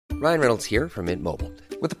Ryan Reynolds here from Mint Mobile.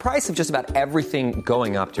 With the price of just about everything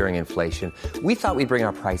going up during inflation, we thought we'd bring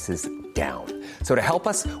our prices down. So to help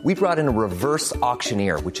us, we brought in a reverse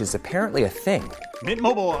auctioneer, which is apparently a thing. Mint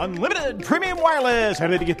Mobile Unlimited Premium Wireless. How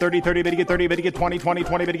to get 30, 30, bit to get 30, bit to get 20, 20,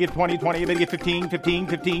 20, bit to get 20, 20, bit to get 15, 15,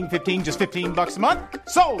 15, 15, just $15 a month?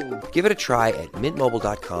 Sold! Give it a try at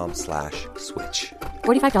mintmobile.com/switch.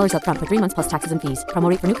 $45 up front for 3 months plus taxes and fees. Promo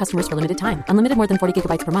rate for new customers for limited time. Unlimited more than 40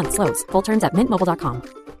 gigabytes per month. Slows full terms at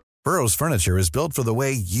mintmobile.com. Burrow's furniture is built for the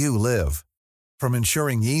way you live. From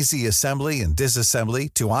ensuring easy assembly and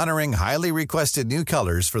disassembly to honoring highly requested new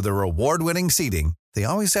colors for their award-winning seating, they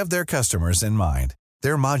always have their customers in mind.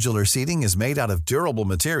 Their modular seating is made out of durable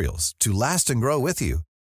materials to last and grow with you.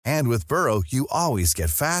 And with Burrow, you always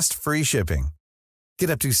get fast, free shipping.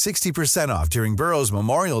 Get up to 60% off during Burrow's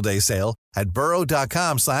Memorial Day sale at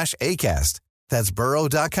burrow.com/ACAST. That's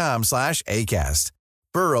burrow.com/ACAST.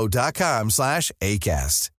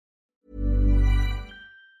 burrow.com/ACAST.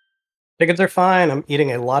 Chickens are fine. I'm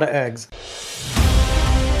eating a lot of eggs.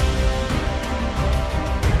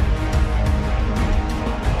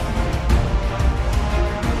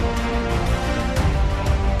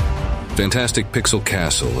 Fantastic Pixel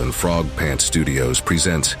Castle and Frog Pants Studios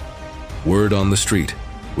presents Word on the Street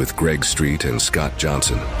with Greg Street and Scott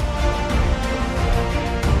Johnson.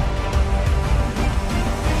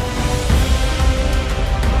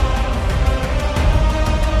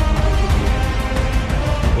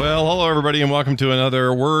 Well, hello, everybody, and welcome to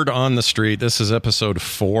another Word on the Street. This is episode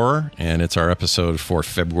 4, and it's our episode for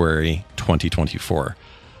February 2024.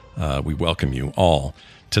 We welcome you all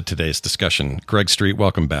to today's discussion. Greg Street,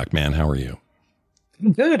 welcome back, man. How are you?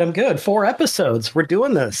 I'm good. 4 episodes. We're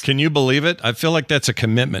doing this. Can you believe it? I feel like that's a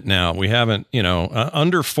commitment now. We haven't,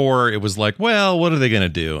 under 4, it was like, well, what are they going to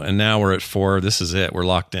do? And now we're at 4. This is it. We're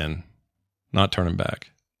locked in. Not turning back.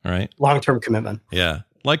 All right? Long-term commitment. Yeah.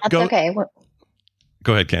 That's okay.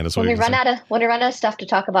 Go ahead, Candace. When we run out of stuff to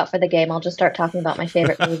talk about for the game, I'll just start talking about my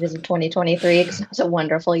favorite movies of 2023 because it was a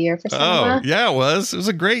wonderful year for cinema. Oh, yeah, it was. It was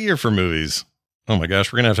a great year for movies. Oh my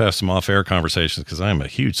gosh, we're going to have some off-air conversations because I'm a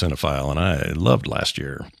huge cinephile and I loved last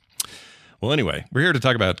year. Well, anyway, we're here to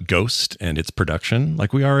talk about Ghost and its production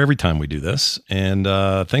like we are every time we do this. And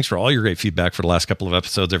thanks for all your great feedback for the last couple of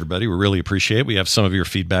episodes, everybody. We really appreciate it. We have some of your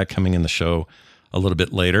feedback coming in the show a little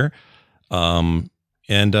bit later.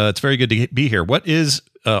 And it's very good to be here. What is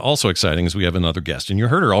also exciting is we have another guest, and you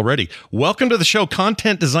heard her already. Welcome to the show,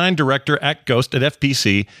 Content Design Director at Ghost at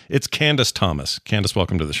FPC. It's Candace Thomas. Candace,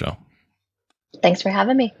 welcome to the show. Thanks for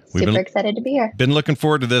having me. Super excited to be here. Been looking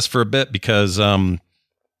forward to this for a bit because I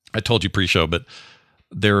told you pre-show, but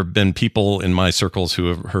there have been people in my circles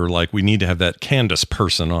who are like, we need to have that Candace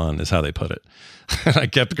person on, is how they put it. And I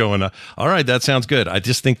kept going, all right, that sounds good. I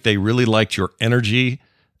just think they really liked your energy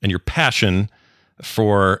and your passion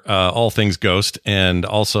for all things Ghost, and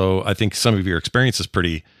also I think some of your experience is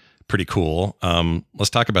pretty cool.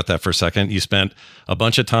 Let's talk about that for a second. You spent a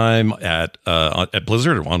bunch of time at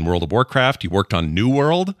Blizzard on World of Warcraft. You worked on New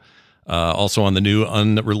World, also on the new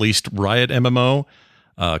unreleased Riot MMO.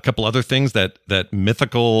 A couple other things, that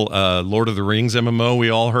mythical Lord of the Rings MMO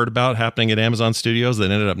we all heard about happening at Amazon Studios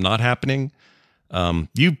that ended up not happening.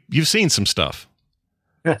 You've seen some stuff.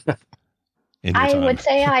 I would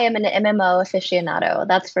say I am an MMO aficionado.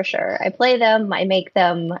 That's for sure. I play them. I make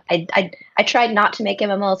them. I tried not to make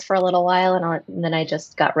MMOs for a little while, and then I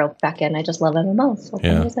just got roped back in. I just love MMOs. What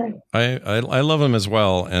can I say? I love them as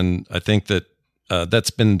well, and I think that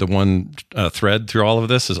that's been the one thread through all of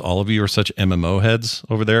this is all of you are such MMO heads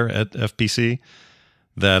over there at FPC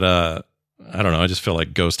that I don't know. I just feel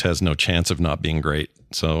like Ghost has no chance of not being great.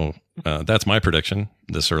 So that's my prediction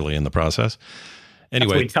this early in the process. Anyway,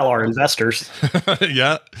 that's what we tell our investors.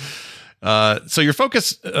 Yeah. So your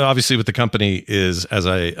focus, obviously, with the company is, as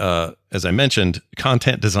I mentioned,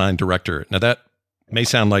 content design director. Now that may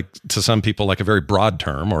sound like to some people like a very broad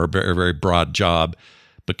term or a very broad job,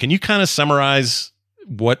 but can you kind of summarize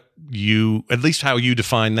at least how you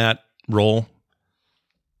define that role?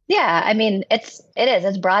 Yeah, I mean, it's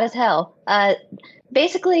broad as hell.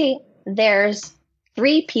 Basically, there's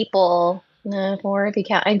 3 people. 4 if you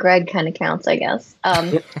count, and Greg kind of counts, I guess.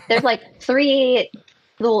 There's like 3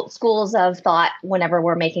 schools of thought whenever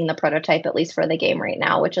we're making the prototype, at least for the game right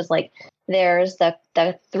now, which is like there's the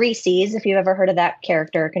 3 C's, if you've ever heard of that: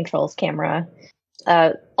 character, controls, camera.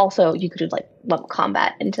 Also, you could do like lump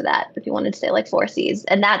combat into that if you wanted to say like 4 C's,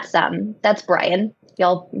 and that's Brian.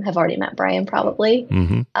 Y'all have already met Brian probably.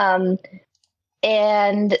 Mm-hmm.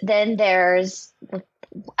 And then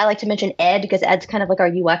I like to mention Ed because Ed's kind of like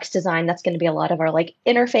our UX design. That's going to be a lot of our like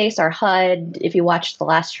interface, our HUD. If you watched the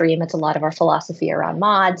last stream, it's a lot of our philosophy around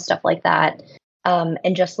mods, stuff like that.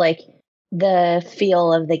 and just like the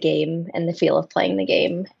feel of the game and the feel of playing the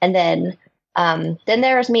game. And then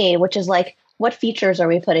there's me, which is like, what features are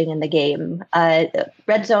we putting in the game?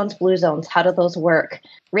 Red zones, blue zones, how do those work?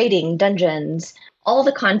 Rating, dungeons, all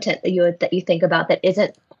the content that you think about that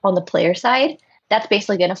isn't on the player side, that's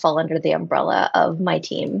basically going to fall under the umbrella of my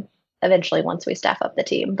team eventually once we staff up the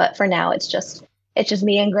team. But for now, it's just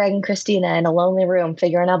me and Greg and Christina in a lonely room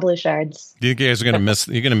figuring out blue shards. Do you guys are going to miss?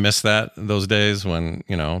 You're going to miss those days when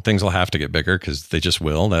things will have to get bigger because they just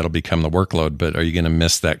will. That'll become the workload. But are you going to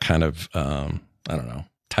miss that kind of I don't know,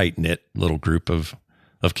 tight knit little group of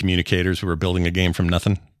communicators who are building a game from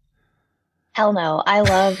nothing? Hell no. I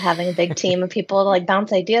love having a big team of people to like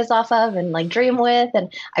bounce ideas off of and like dream with.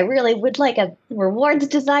 And I really would like a rewards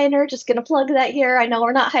designer. Just going to plug that here. I know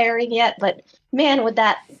we're not hiring yet, but man, would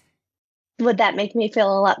that make me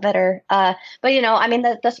feel a lot better. But I mean,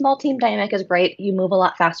 the small team dynamic is great. You move a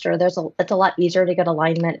lot faster. It's a lot easier to get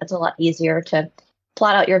alignment. It's a lot easier to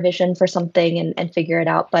plot out your vision for something and figure it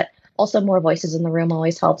out. But also more voices in the room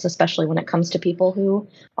always helps, especially when it comes to people who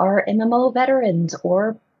are MMO veterans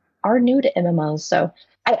or are new to MMOs. So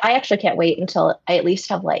I actually can't wait until I at least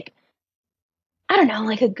have like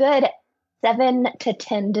a good 7 to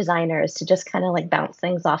 10 designers to just kind of like bounce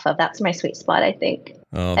things off of. That's my sweet spot, I think.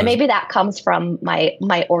 And maybe that comes from my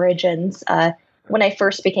origins. When I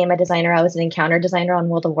first became a designer, I was an encounter designer on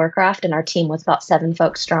World of Warcraft, and our team was about 7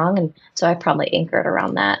 folks strong. And so I probably anchored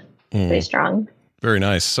around that pretty strong. Very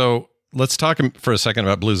nice. So let's talk for a second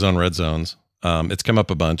about blue zone, red zones. It's come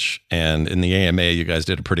up a bunch, and in the AMA, you guys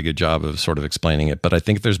did a pretty good job of sort of explaining it. But I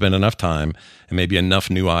think there's been enough time and maybe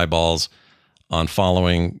enough new eyeballs on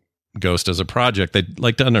following Ghost as a project. They'd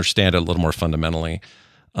like to understand it a little more fundamentally.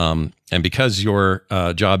 And because your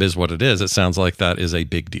job is what it is, it sounds like that is a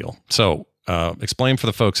big deal. So explain for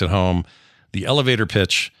the folks at home the elevator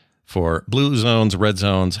pitch for blue zones, red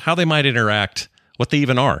zones, how they might interact, what they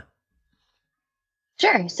even are.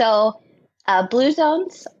 Sure. So blue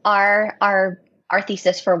zones are our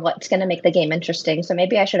thesis for what's going to make the game interesting. So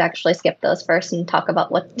maybe I should actually skip those first and talk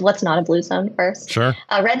about what's not a blue zone first. Sure.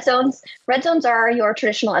 Red zones are your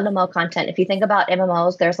traditional MMO content. If you think about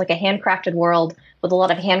MMOs, there's like a handcrafted world with a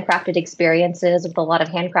lot of handcrafted experiences, with a lot of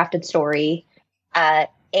handcrafted story,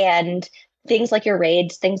 and things like your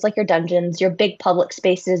raids, things like your dungeons, your big public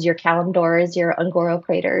spaces, your calendars, your Ungoro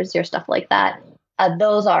craters, your stuff like that.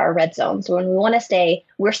 Those are red zones. So when we want to stay,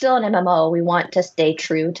 we're still an MMO. We want to stay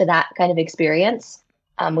true to that kind of experience.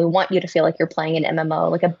 We want you to feel like you're playing an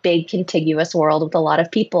MMO, like a big contiguous world with a lot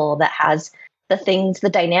of people that has the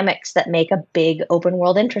dynamics that make a big open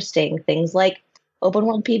world interesting. Things like open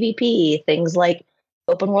world PvP, things like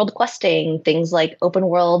open world questing, things like open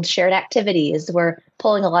world shared activities. We're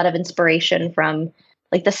pulling a lot of inspiration from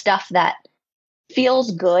like the stuff that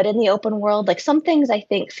feels good in the open world. Like some things I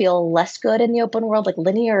think feel less good in the open world, like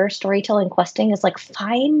linear storytelling questing is like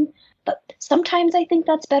fine, but sometimes I think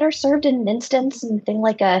that's better served in an instance and thing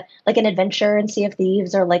like an adventure in Sea of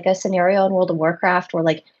Thieves, or like a scenario in World of Warcraft where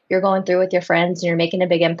like you're going through with your friends and you're making a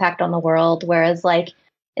big impact on the world. Whereas like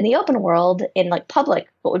in the open world, in like public,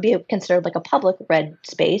 what would be considered like a public red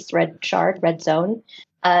space, red shard, red zone,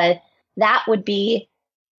 that would be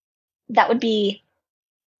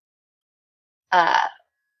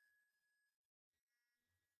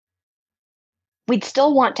we'd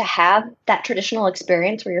still want to have that traditional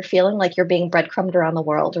experience where you're feeling like you're being breadcrumbed around the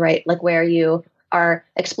world, right? Like where you are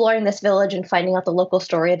exploring this village and finding out the local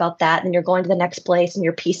story about that, and you're going to the next place and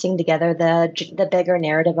you're piecing together the bigger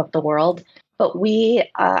narrative of the world. But we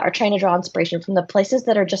are trying to draw inspiration from the places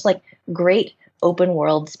that are just like great open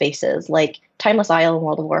world spaces. Like Timeless Isle in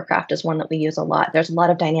World of Warcraft is one that we use a lot. There's a lot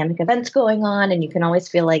of dynamic events going on, and you can always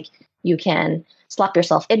feel like you can slap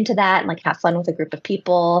yourself into that and like have fun with a group of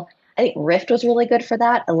people. I think Rift was really good for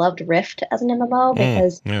that. I loved Rift as an MMO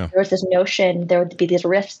because there was this notion there would be these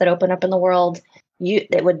rifts that open up in the world.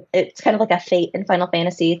 It's kind of like a Fate in Final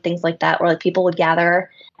Fantasy, things like that, where like people would gather,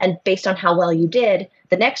 and based on how well you did,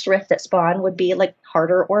 the next rift that spawned would be like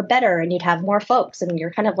harder or better, and you'd have more folks, and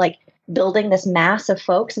you're kind of like building this mass of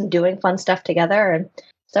folks and doing fun stuff together. And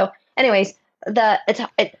so, anyways,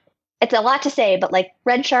 it's a lot to say, but like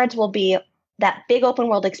red shards will be that big open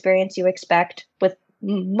world experience you expect with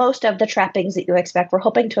most of the trappings that you expect. We're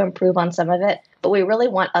hoping to improve on some of it, but we really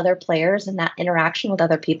want other players and that interaction with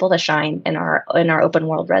other people to shine in our open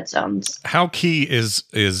world red zones. How key is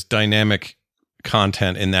dynamic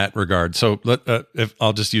content in that regard? So if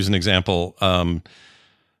I'll just use an example.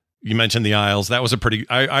 You mentioned the Isles. That was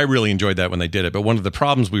I really enjoyed that when they did it. But one of the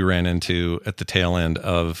problems we ran into at the tail end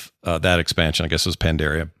of that expansion, I guess it was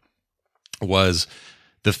Pandaria, was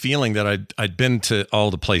the feeling that I'd been to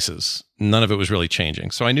all the places. None of it was really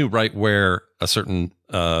changing. So I knew right where a certain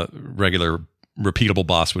regular repeatable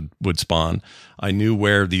boss would spawn. I knew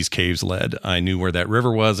where these caves led. I knew where that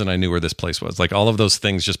river was, and I knew where this place was. Like all of those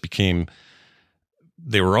things just became,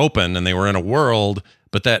 they were open and they were in a world,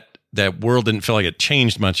 but that world didn't feel like it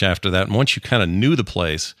changed much after that. And once you kind of knew the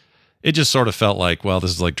place, it just sort of felt like, well,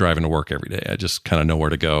 this is like driving to work every day. I just kind of know where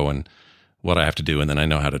to go and what I have to do, and then I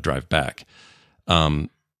know how to drive back.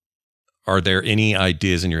 Are there any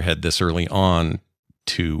ideas in your head this early on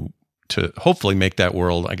to hopefully make that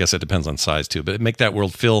world, I guess it depends on size too, but make that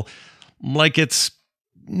world feel like it's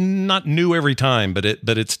not new every time, but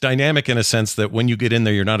it's dynamic in a sense that when you get in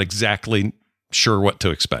there, you're not exactly sure what to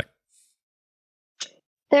expect?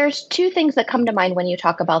 There's two things that come to mind when you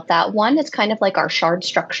talk about that. One is kind of like our shard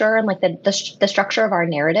structure and like the structure of our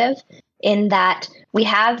narrative, in that we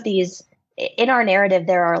have these, in our narrative,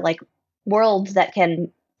 there are like worlds that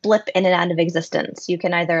can blip in and out of existence. You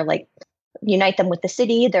can either like unite them with the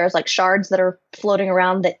city. There's like shards that are floating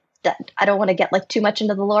around that I don't want to get like too much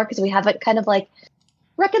into the lore because we haven't kind of like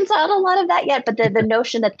reconciled a lot of that yet. But the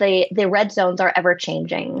notion that the red zones are ever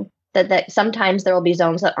changing, that sometimes there will be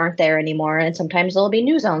zones that aren't there anymore, and sometimes there will be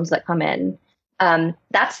new zones that come in.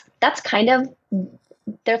 That's kind of,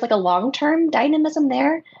 there's like a long-term dynamism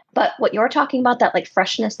there. But what you're talking about, that like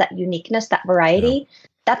freshness, that uniqueness, that variety,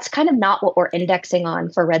 that's kind of not what we're indexing on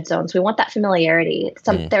for red zones. We want that familiarity.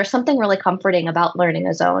 There's something really comforting about learning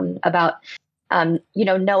a zone, about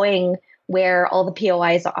knowing where all the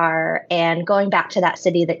POIs are and going back to that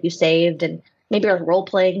city that you saved and maybe like role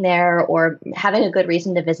playing there or having a good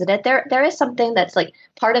reason to visit it. There is something that's like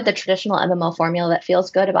part of the traditional MMO formula that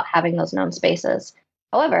feels good about having those known spaces.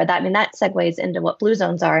 However, that segues into what blue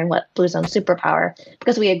zones are and what blue zone superpower,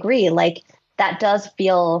 because we agree, like that does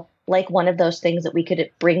feel like one of those things that we could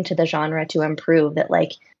bring to the genre to improve, that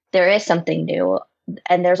like there is something new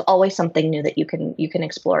and there's always something new that you can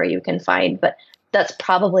explore, you can find, but that's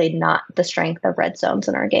probably not the strength of red zones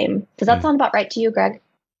in our game. Does that sound about right to you, Greg?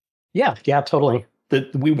 Yeah, totally.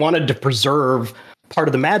 We wanted to preserve part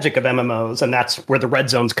of the magic of MMOs, and that's where the red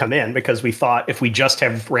zones come in, because we thought if we just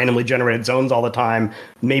have randomly generated zones all the time,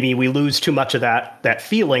 maybe we lose too much of that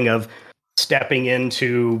feeling of stepping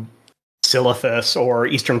into Silithus or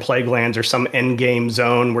Eastern Plaguelands or some end game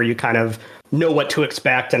zone where you kind of know what to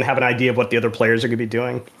expect and have an idea of what the other players are going to be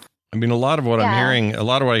doing. I mean, a lot of what I'm hearing, a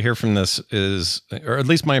lot of what I hear from this is, or at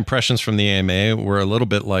least my impressions from the AMA were a little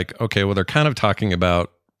bit like, okay, well, they're kind of talking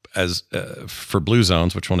about as for blue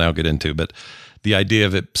zones, which we'll now get into, but the idea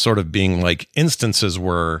of it sort of being like instances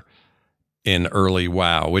were in early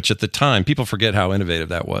WoW, which at the time, people forget how innovative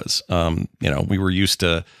that was. We were used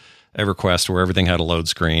to EverQuest where everything had a load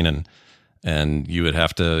screen and you would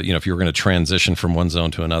have to, if you were going to transition from one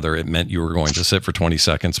zone to another, it meant you were going to sit for 20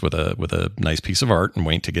 seconds with a nice piece of art and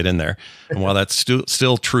wait to get in there. And while that's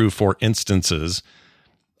still true for instances,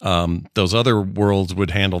 those other worlds would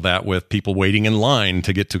handle that with people waiting in line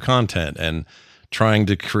to get to content and trying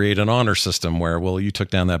to create an honor system where, well, you took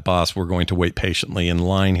down that boss, we're going to wait patiently in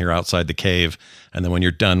line here outside the cave, and then when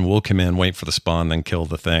you're done, we'll come in, wait for the spawn, then kill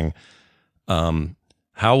the thing.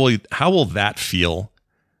 How will that feel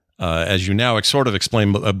as you now sort of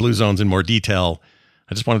explain blue zones in more detail?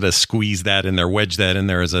 I just wanted to squeeze that in there, wedge that in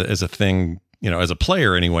there as a thing, as a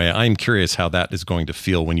player anyway. I'm curious how that is going to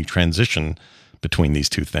feel when you transition between these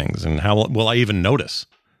two things, and how will I even notice?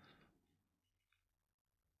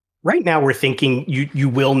 Right now, we're thinking you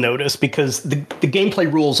will notice, because the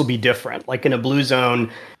gameplay rules will be different. Like in a blue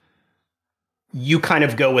zone, you kind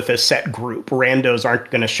of go with a set group. Randos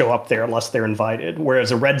aren't going to show up there unless they're invited.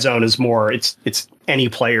 Whereas a red zone is more, it's any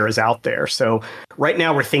player is out there. So right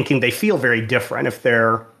now, we're thinking they feel very different. If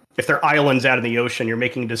they're islands out in the ocean, you're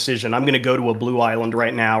making a decision. I'm going to go to a blue island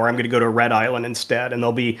right now, or I'm going to go to a red island instead. And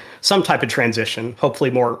there'll be some type of transition,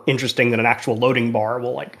 hopefully more interesting than an actual loading bar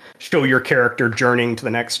will like show your character journeying to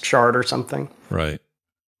the next shard or something. Right.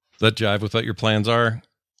 Does that jive with what your plans are,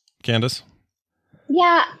 Candace?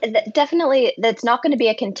 Yeah, definitely. That's not going to be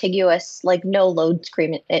a contiguous, like no load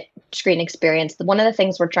screen experience. One of the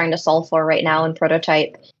things we're trying to solve for right now in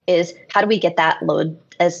prototype is how do we get that load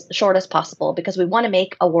as short as possible, because we want to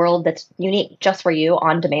make a world that's unique just for you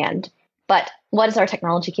on demand. But what is our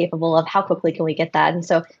technology capable of? How quickly can we get that? And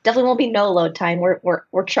so definitely won't be no load time.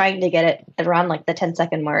 We're trying to get it around like the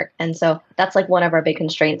 10-second mark. And so that's like one of our big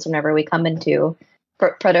constraints whenever we come into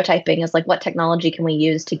prototyping is like, what technology can we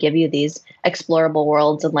use to give you these explorable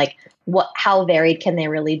worlds, and like how varied can they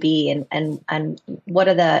really be, and what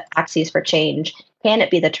are the axes for change? Can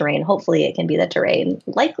it be the terrain? Hopefully it can be the terrain.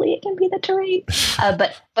 Likely it can be the terrain.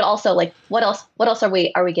 But also, like, what else are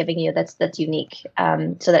we giving you that's unique?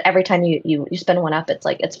 So that every time you spin one up, it's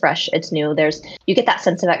like, it's fresh, it's new. You get that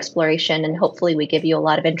sense of exploration, and hopefully we give you a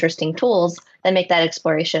lot of interesting tools that make that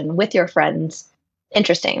exploration with your friends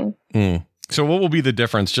interesting. So what will be the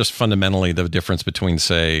difference, just fundamentally, the difference between,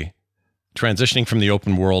 say, transitioning from the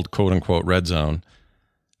open world, quote unquote, red zone,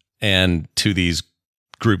 and to these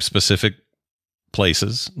group specific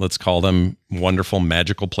places? Let's call them wonderful,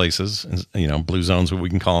 magical places. Blue zones, we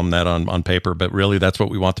can call them that on paper, but really that's what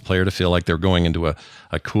we want the player to feel like they're going into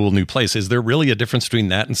a cool new place. Is there really a difference between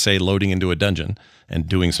that and, say, loading into a dungeon and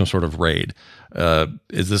doing some sort of raid?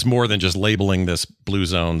 Is this more than just labeling this blue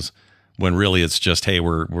zones, when really it's just, hey,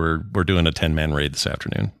 we're doing a 10-man raid this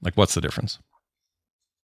afternoon? Like, what's the difference?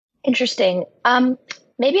 Interesting.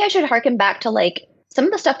 Maybe I should harken back to like some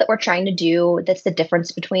of the stuff that we're trying to do that's the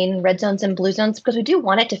difference between red zones and blue zones, because we do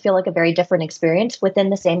want it to feel like a very different experience within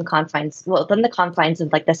the same confines, within the confines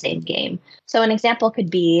of like the same game. So an example could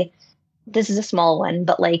be, this is a small one,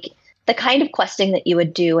 but like the kind of questing that you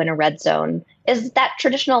would do in a red zone is that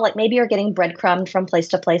traditional, like maybe you're getting breadcrumbed from place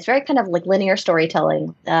to place, very kind of like linear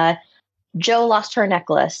storytelling. Joe lost her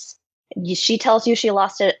necklace. She tells you she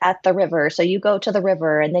lost it at the river. So you go to the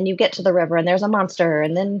river, and then you get to the river and there's a monster.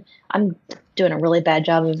 And then I'm doing a really bad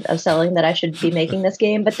job of selling that I should be making this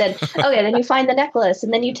game. But then, then you find the necklace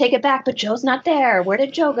and then you take it back, but Joe's not there. Where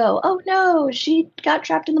did Joe go? Oh no, she got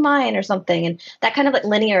trapped in the mine or something. And that kind of like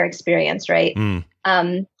linear experience, right?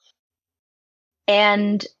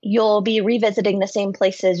 And you'll be revisiting the same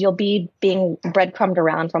places. You'll be being breadcrumbed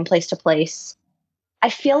around from place to place. I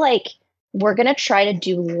feel like we're going to try to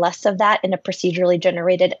do less of that in a procedurally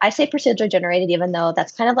generated. I say procedurally generated, even though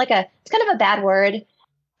that's kind of like it's kind of a bad word.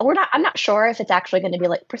 I'm not sure if it's actually going to be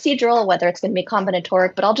like procedural, whether it's going to be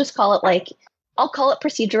combinatoric, but I'll just call it I'll call it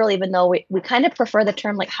procedural, even though we kind of prefer the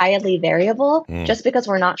term like highly variable, just because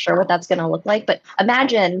we're not sure what that's going to look like. But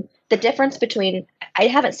imagine the difference between, I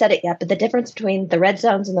haven't said it yet, but the difference between the red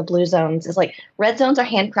zones and the blue zones is like, red zones are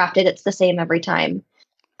handcrafted. It's the same every time.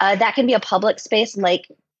 That can be a public space like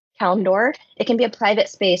Kalendor. It can be a private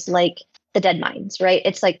space like the Dead Mines, right?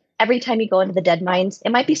 It's like every time you go into the Dead Mines,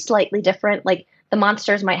 it might be slightly different. Like the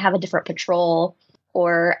monsters might have a different patrol,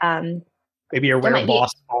 or maybe you're wearing a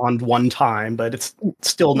boss bond one time, but it's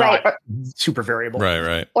still not super variable.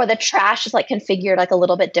 Right. Or the trash is like configured like a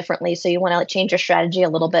little bit differently, so you want to like change your strategy a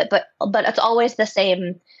little bit, but it's always the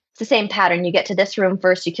same. It's the same pattern. You get to this room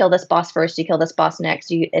first, you kill this boss first, you kill this boss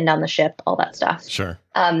next, you end on the ship, all that stuff. Sure.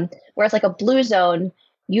 Whereas like a blue zone,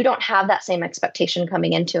 you don't have that same expectation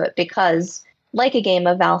coming into it, because like a game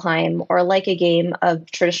of Valheim or like a game of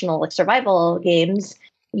traditional like survival games,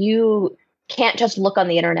 you can't just look on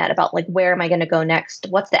the internet about like, where am I going to go next?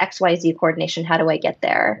 What's the XYZ coordination? How do I get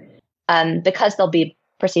there? Because they'll be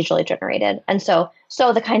procedurally generated. And so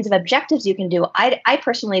the kinds of objectives you can do, I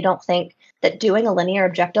personally don't think that doing a linear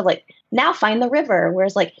objective, like now find the river,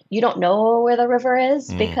 whereas like you don't know where the river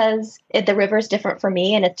is because the river is different for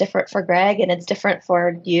me and it's different for Greg and it's different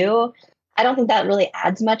for you. I don't think that really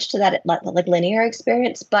adds much to that like linear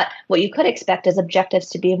experience. But what you could expect is objectives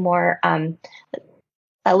to be more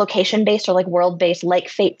location based or like world based, like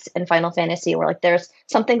Fates in Final Fantasy, where like there's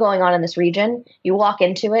something going on in this region. You walk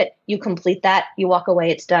into it, you complete that, you walk away,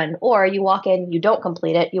 it's done. Or you walk in, you don't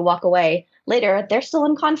complete it, you walk away. Later, they're still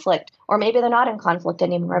in conflict, or maybe they're not in conflict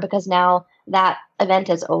anymore because now that event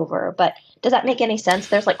is over. But does that make any sense?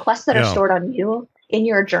 There's like quests that are stored on you in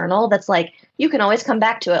your journal that's like, you can always come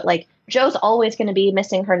back to it. Like Joe's always going to be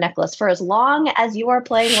missing her necklace for as long as you are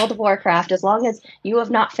playing World of Warcraft, as long as you have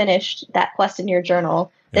not finished that quest in your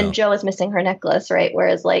journal, then Joe is missing her necklace, right?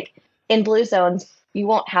 Whereas like in blue zones, you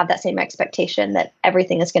won't have that same expectation that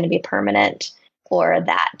everything is going to be permanent, or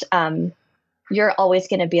that you're always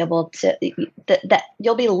going to be able to, that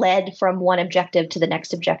you'll be led from one objective to the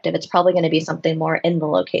next objective. It's probably going to be something more in the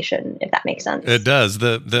location, if that makes sense. It does.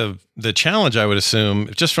 The challenge, I would assume,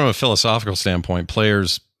 just from a philosophical standpoint,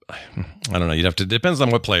 players, I don't know, it depends on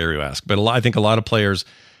what player you ask, but I think a lot of players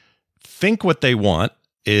think what they want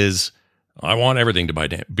is, I want everything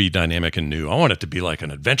to be dynamic and new. I want it to be like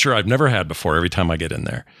an adventure I've never had before every time I get in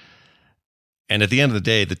there. And at the end of the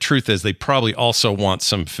day, the truth is they probably also want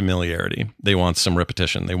some familiarity. They want some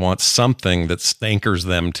repetition. They want something that anchors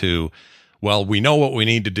them to Well, we know what we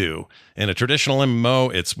need to do. In a traditional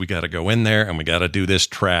MMO, it's we got to go in there and we got to do this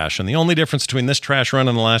trash. And the only difference between this trash run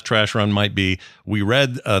and the last trash run might be we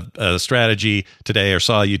read a strategy today or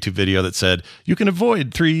saw a YouTube video that said you can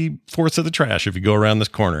avoid 3/4 of the trash if you go around this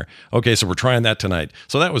corner. Okay, so we're trying that tonight.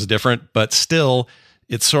 So that was different, but still,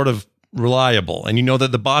 it's sort of reliable. And you know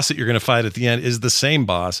that the boss that you're going to fight at the end is the same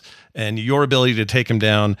boss, and your ability to take him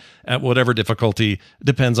down at whatever difficulty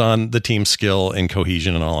depends on the team's skill and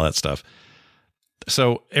cohesion and all that stuff.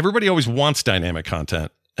 So everybody always wants dynamic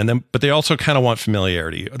content, but they also kind of want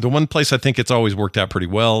familiarity. The one place I think it's always worked out pretty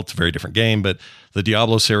well, it's a very different game, but the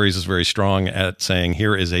Diablo series is very strong at saying,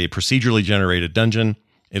 here is a procedurally generated dungeon.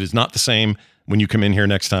 It is not the same when you come in here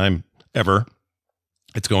next time, ever.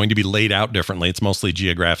 It's going to be laid out differently. It's mostly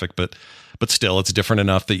geographic, but still, it's different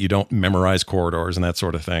enough that you don't memorize corridors and that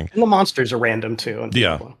sort of thing. And the monsters are random too.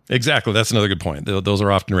 Yeah, exactly. That's another good point. Those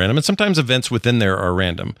are often random, and sometimes events within there are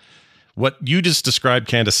random. What you just described,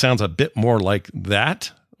 Candace, sounds a bit more like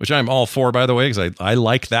that, which I'm all for, by the way, because I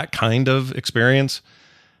like that kind of experience.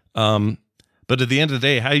 But at the end of the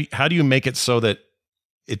day, how do you make it so that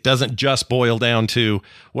it doesn't just boil down to,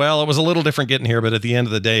 well, it was a little different getting here, but at the end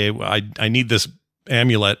of the day, I need this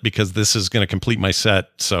amulet because this is going to complete my set,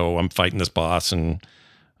 so I'm fighting this boss and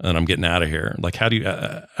I'm getting out of here. Like, how do you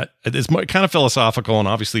it's kind of philosophical, and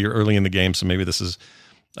obviously you're early in the game, so maybe this is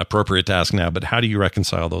appropriate to ask now, but how do you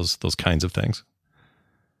reconcile those kinds of things?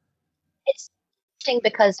 It's interesting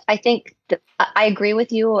because I think I agree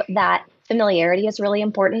with you that familiarity is really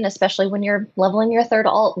important, especially when you're leveling your third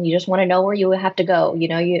alt and you just want to know where you have to go. You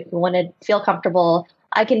know, you want to feel comfortable.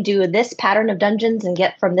 I can do this pattern of dungeons and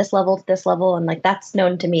get from this level to this level, and like that's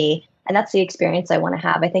known to me, and that's the experience I want to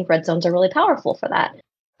have. I think red zones are really powerful for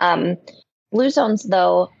that. Blue zones,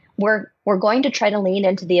 though, we're going to try to lean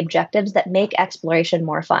into the objectives that make exploration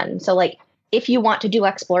more fun. So, like, if you want to do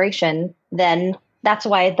exploration, then that's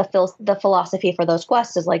why the philosophy for those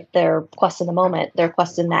quests is like they're quests in the moment, they're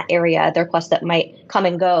quests in that area, they're quests that might come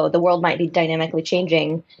and go. The world might be dynamically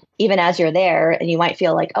changing even as you're there, and you might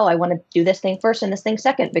feel like, oh, I want to do this thing first and this thing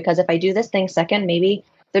second, because if I do this thing second, maybe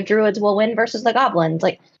the druids will win versus the goblins.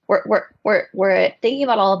 Like we're thinking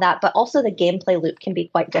about all of that, but also the gameplay loop can be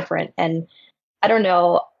quite different. And I don't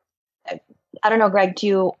know, Greg, do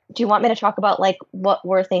you want me to talk about like what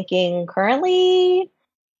we're thinking currently?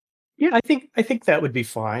 Yeah, I think that would be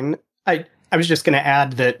fine. I was just going to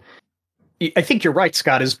add that I think you're right,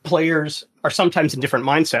 Scott, is players are sometimes in different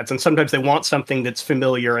mindsets, and sometimes they want something that's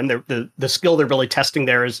familiar, and the skill they're really testing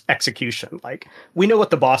there is execution. Like, we know what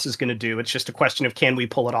the boss is going to do. It's just a question of can we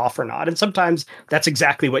pull it off or not. And sometimes that's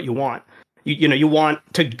exactly what you want. You want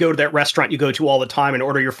to go to that restaurant you go to all the time and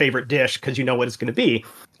order your favorite dish because you know what it's going to be.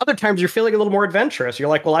 Other times you're feeling a little more adventurous. You're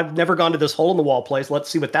like, well, I've never gone to this hole-in-the-wall place. Let's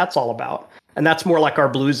see what that's all about. And that's more like our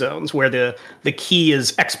blue zones, where the key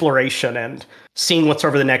is exploration and seeing what's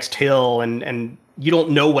over the next hill, and you don't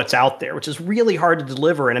know what's out there, which is really hard to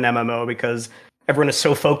deliver in an MMO because everyone is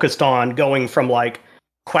so focused on going from like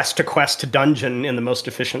quest to dungeon in the most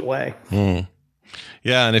efficient way. Mm.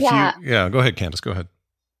 Yeah, and go ahead, Candace, go ahead.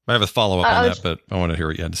 I have a follow-up on that, but I want to hear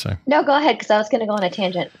what you had to say. No, go ahead, because I was going to go on a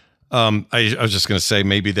tangent. I was just going to say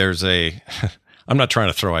maybe there's I'm not trying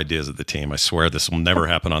to throw ideas at the team. I swear this will never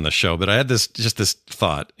happen on the show, but I had this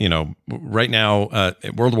thought. You know, right now,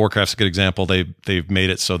 World of Warcraft's a good example. They've made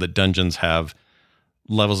it so that dungeons have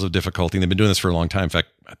levels of difficulty. They've been doing this for a long time. In fact,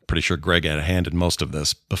 I'm pretty sure Greg had a hand in most of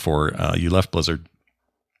this before you left Blizzard.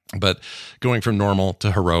 But going from normal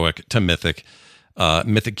to heroic to mythic,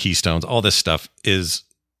 mythic keystones, all this stuff is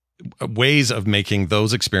ways of making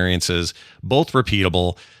those experiences both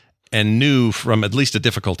repeatable and new from at least a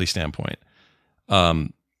difficulty standpoint.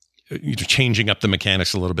 You're changing up the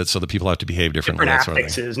mechanics a little bit so that people have to behave differently. Different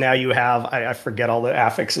affixes. Now you have, I forget all the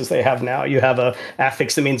affixes they have now. You have a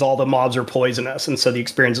affix that means all the mobs are poisonous, and so the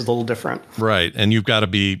experience is a little different. Right. And you've got to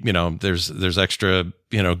be, there's extra,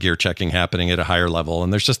 gear checking happening at a higher level.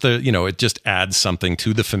 And there's just it just adds something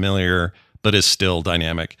to the familiar, but is still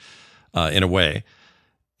dynamic in a way.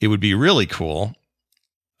 It would be really cool,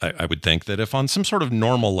 I would think, that if on some sort of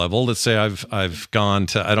normal level, let's say I've gone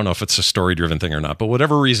to, I don't know if it's a story-driven thing or not, but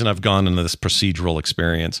whatever reason I've gone into this procedural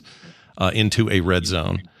experience into a blue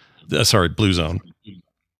zone.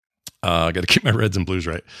 I got to keep my reds and blues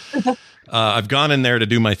right. I've gone in there to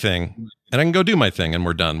do my thing, and I can go do my thing, and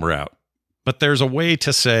we're done, we're out. But there's a way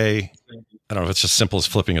to say, I don't know if it's as simple as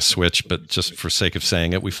flipping a switch, but just for sake of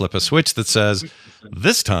saying it, we flip a switch that says,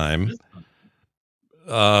 this time,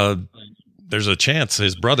 there's a chance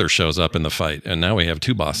his brother shows up in the fight, and now we have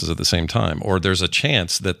two bosses at the same time. Or there's a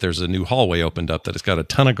chance that there's a new hallway opened up that it's got a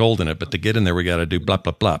ton of gold in it, but to get in there, we got to do blah,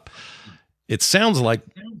 blah, blah. It sounds like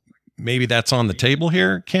maybe that's on the table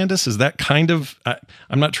here, Candace? Is that kind of,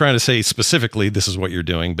 I'm not trying to say specifically this is what you're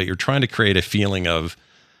doing, but you're trying to create a feeling of,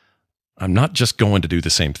 I'm not just going to do the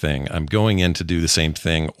same thing. I'm going in to do the same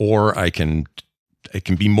thing, or it can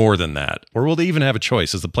be more than that. Or will they even have a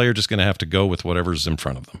choice? Is the player just going to have to go with whatever's in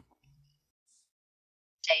front of them?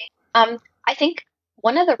 I think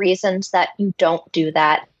one of the reasons that you don't do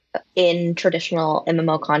that in traditional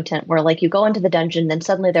MMO content, where like you go into the dungeon, then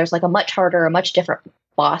suddenly there's like a much harder, a much different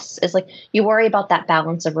boss, is like you worry about that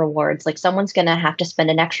balance of rewards. Like someone's going to have to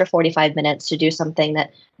spend an extra 45 minutes to do something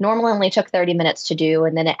that normally only took 30 minutes to do.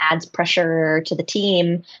 And then it adds pressure to the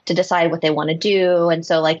team to decide what they want to do. And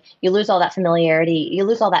so like you lose all that familiarity, you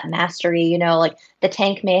lose all that mastery, you know, like the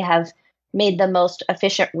tank may have made the most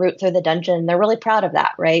efficient route through the dungeon. They're really proud of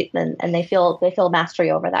that, right? And they feel mastery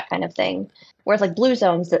over that kind of thing. Whereas like blue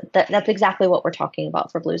zones, that's exactly what we're talking about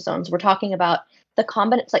for blue zones. We're talking about the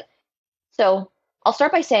combinations. Like, so I'll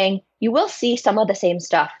start by saying you will see some of the same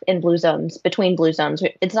stuff in blue zones, between blue zones.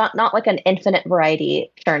 It's not like an infinite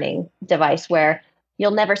variety churning device where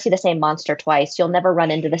you'll never see the same monster twice. You'll never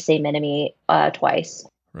run into the same enemy twice.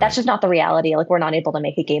 Right. That's just not the reality. Like we're not able to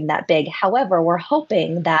make a game that big. However, we're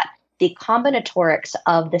hoping that the combinatorics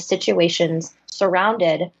of the situations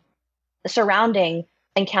surrounding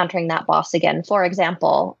encountering that boss again. For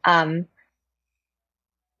example,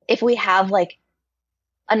 if we have like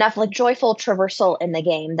enough like joyful traversal in the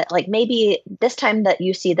game that like maybe this time that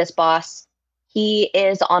you see this boss, he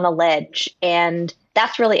is on a ledge, and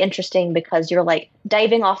that's really interesting because you're like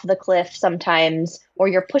diving off the cliff sometimes, or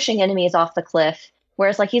you're pushing enemies off the cliff,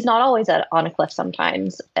 whereas like he's not always on a cliff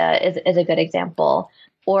sometimes, is a good example.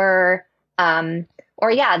 Or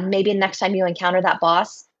yeah, maybe next time you encounter that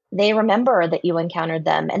boss, they remember that you encountered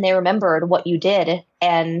them and they remembered what you did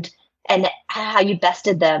and how you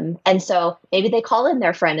bested them. And so maybe they call in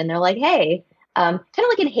their friend and they're like, hey, kind of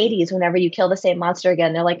like in Hades, whenever you kill the same monster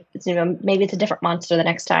again, they're like, you know, maybe it's a different monster the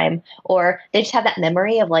next time. Or they just have that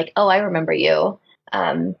memory of like, oh, I remember you.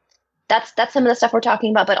 That's some of the stuff we're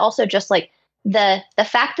talking about, but also just like the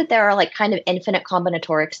fact that there are like kind of infinite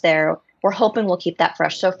combinatorics there. We're hoping we'll keep that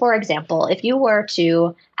fresh. So for example, if you were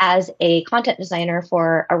to, as a content designer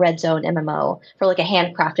for a Red Zone MMO, for like a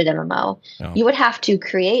handcrafted MMO, you would have to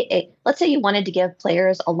create let's say you wanted to give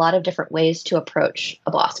players a lot of different ways to approach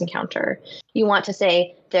a boss encounter. You want to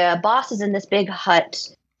say, the boss is in this big hut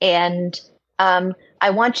and I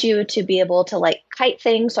want you to be able to like kite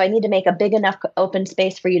things. So I need to make a big enough open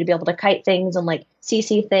space for you to be able to kite things and like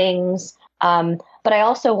CC things. But I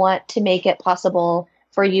also want to make it possible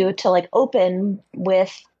for you to like open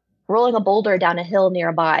with rolling a boulder down a hill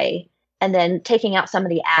nearby and then taking out some of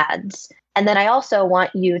the ads. And then I also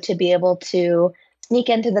want you to be able to sneak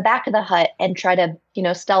into the back of the hut and try to, you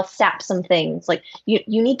know, stealth sap some things. Like you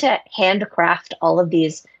need to handcraft all of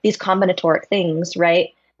these combinatoric things, right?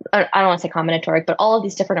 I don't want to say combinatoric, but all of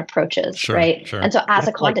these different approaches, right? Sure. And so as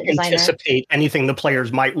a content designer, anticipate anything the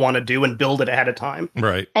players might want to do and build it ahead of time.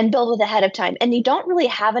 Right. And build it ahead of time. And you don't really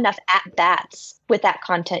have enough at-bats with that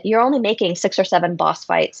content. You're only making 6 or 7 boss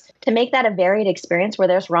fights to make that a varied experience where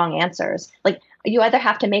there's wrong answers. Like you either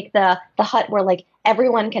have to make the hut where like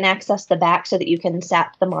everyone can access the back so that you can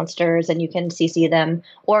sap the monsters and you can CC them,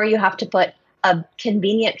 or you have to put a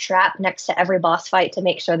convenient trap next to every boss fight to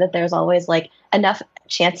make sure that there's always like enough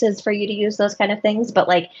chances for you to use those kind of things. But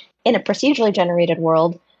like in a procedurally generated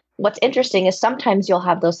world, what's interesting is sometimes you'll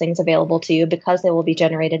have those things available to you because they will be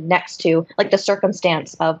generated next to like the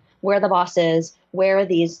circumstance of where the boss is, where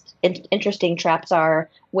these interesting traps are,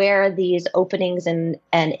 where these openings and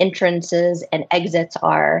entrances and exits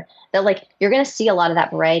are. That like you're going to see a lot of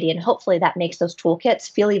that variety, and hopefully that makes those toolkits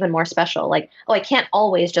feel even more special. Like, oh, I can't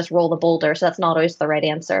always just roll the boulder, so that's not always the right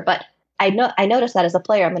answer. But I noticed that as a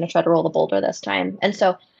player, I'm going to try to roll the boulder this time. And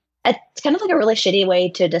so it's kind of like a really shitty way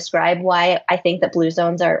to describe why I think that blue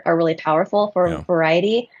zones are really powerful for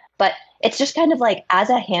variety. But it's just kind of like,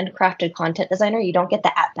 as a handcrafted content designer, you don't get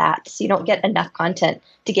the at-bats. You don't get enough content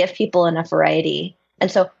to give people enough variety.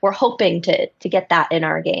 And so we're hoping to get that in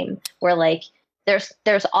our game, where like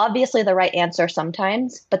there's obviously the right answer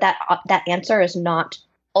sometimes, but that answer is not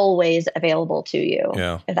always available to you.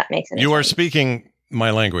 Yeah. If that makes any sense. You are speaking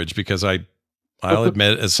my language, because I'll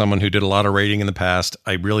admit, as someone who did a lot of rating in the past,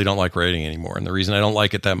 I really don't like rating anymore. And the reason I don't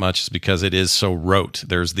like it that much is because it is so rote.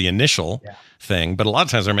 There's the initial thing, but a lot of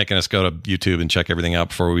times they're making us go to YouTube and check everything out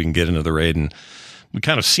before we can get into the raid. And we've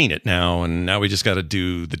kind of seen it now, and now we just got to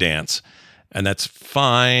do the dance. And that's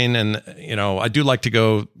fine. And, you know, I do like to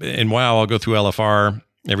go in WoW. I'll go through LFR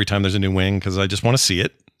every time there's a new wing because I just want to see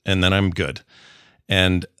it, and then I'm good.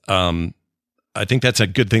 And I think that's a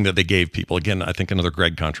good thing that they gave people. Again, I think another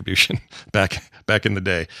Greg contribution back in the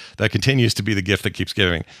day. That continues to be the gift that keeps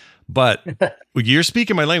giving. But you're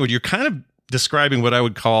speaking my language. You're kind of describing what I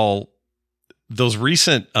would call those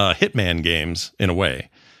recent Hitman games in a way.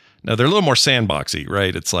 Now, they're a little more sandboxy,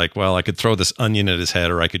 right? It's like, well, I could throw this onion at his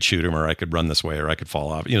head, or I could shoot him, or I could run this way, or I could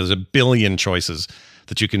fall off. There's a billion choices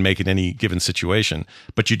that you can make in any given situation.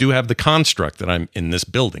 But you do have the construct that I'm in this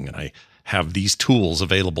building, and I have these tools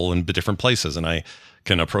available in different places, and I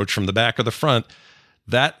can approach from the back or the front.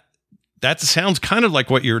 That sounds kind of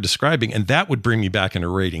like what you're describing, and that would bring me back into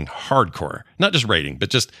raiding hardcore. Not just raiding,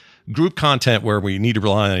 but just group content where we need to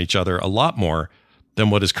rely on each other a lot more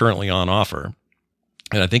than what is currently on offer.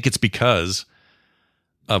 And I think it's because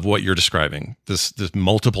of what you're describing, this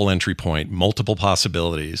multiple entry point, multiple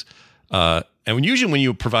possibilities. And when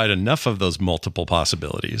you provide enough of those multiple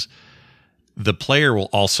possibilities, the player will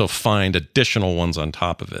also find additional ones on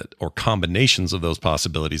top of it, or combinations of those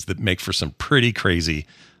possibilities that make for some pretty crazy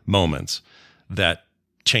moments that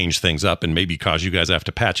change things up and maybe cause you guys to have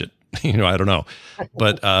to patch it. I don't know.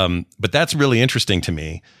 But that's really interesting to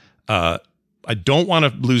me. I don't want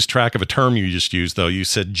to lose track of a term you just used, though. You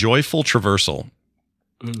said joyful traversal.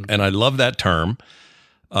 And I love that term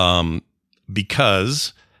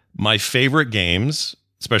because my favorite games,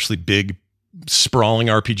 especially big, sprawling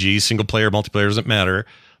RPGs, single player, multiplayer, doesn't matter.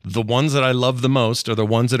 The ones that I love the most are the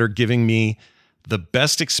ones that are giving me the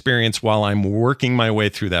best experience while I'm working my way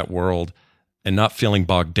through that world and not feeling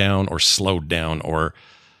bogged down or slowed down or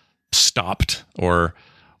stopped or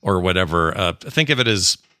whatever. Think of it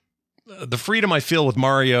as the freedom I feel with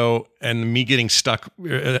Mario and me getting stuck,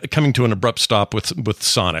 coming to an abrupt stop with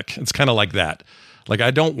Sonic. It's kind of like that. Like,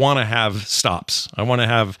 I don't want to have stops. I want to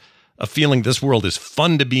have a feeling this world is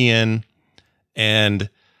fun to be in. And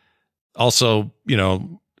also,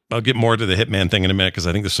 I'll get more to the Hitman thing in a minute because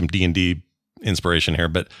I think there's some D&D inspiration here.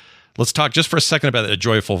 But let's talk just for a second about a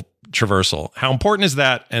joyful traversal. How important is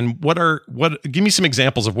that? And give me some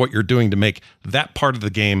examples of what you're doing to make that part of the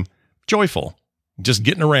game joyful, just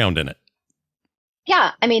getting around in it.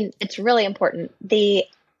 Yeah, I mean, it's really important.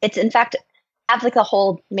 It's in fact, I have like a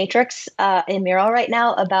whole matrix in Mural right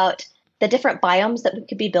now about the different biomes that we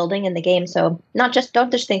could be building in the game. So don't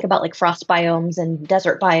just think about like frost biomes and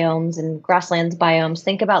desert biomes and grasslands biomes.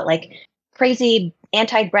 Think about like crazy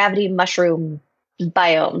anti-gravity mushroom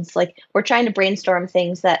biomes. Like, we're trying to brainstorm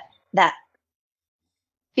things that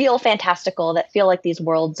feel fantastical, that feel like these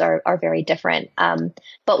worlds are very different.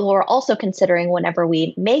 But we're also considering, whenever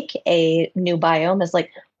we make a new biome, is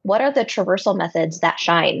like, what are the traversal methods that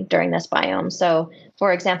shine during this biome? So,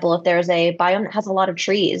 for example, if there's a biome that has a lot of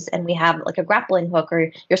trees and we have like a grappling hook,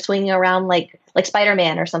 or you're swinging around like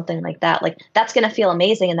Spider-Man or something like that, like, that's going to feel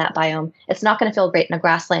amazing in that biome. It's not going to feel great in a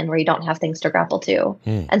grassland where you don't have things to grapple to.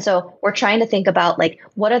 And so we're trying to think about like,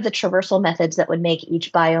 what are the traversal methods that would make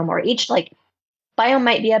each biome, or each like biome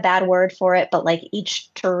might be a bad word for it, but like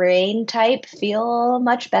each terrain type feel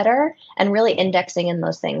much better, and really indexing in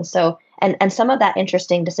those things. So, and some of that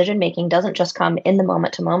interesting decision making doesn't just come in the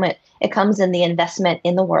moment to moment. It comes in the investment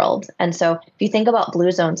in the world. And so if you think about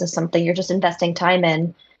blue zones as something you're just investing time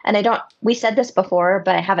in, and we said this before,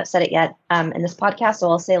 but I haven't said it yet in this podcast.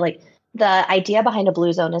 So I'll say, like, the idea behind a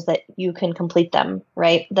blue zone is that you can complete them,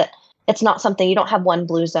 right? That it's not something, you don't have one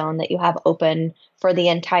blue zone that you have open for the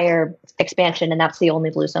entire expansion, and that's the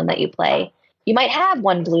only blue zone that you play. You might have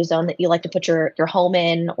one blue zone that you like to put your home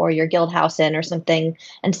in, or your guild house in, or something,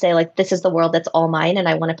 and say, like, this is the world that's all mine and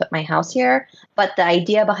I want to put my house here. But the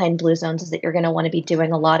idea behind blue zones is that you're going to want to be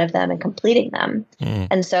doing a lot of them and completing them.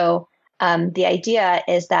 And so the idea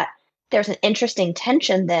is that there's an interesting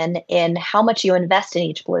tension then in how much you invest in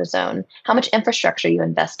each blue zone, how much infrastructure you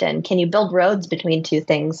invest in. Can you build roads between two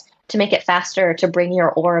things to make it faster to bring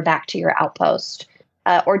your ore back to your outpost?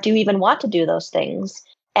 Or do you even want to do those things?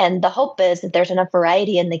 And the hope is that there's enough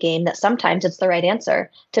variety in the game that sometimes it's the right answer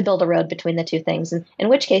to build a road between the two things. And in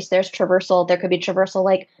which case there's traversal. There could be traversal,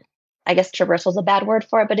 like, I guess traversal is a bad word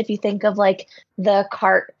for it, but if you think of like the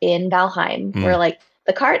cart in Valheim, where like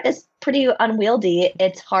the cart is pretty unwieldy,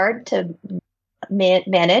 it's hard to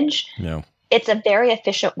manage. No. It's a very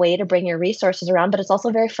efficient way to bring your resources around, but it's also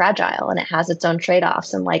very fragile, and it has its own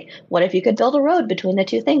trade-offs. And like, what if you could build a road between the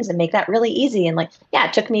two things and make that really easy? And like, yeah,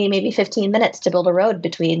 it took me maybe 15 minutes to build a road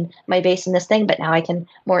between my base and this thing, but now I can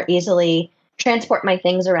more easily transport my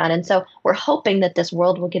things around. And so we're hoping that this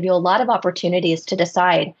world will give you a lot of opportunities to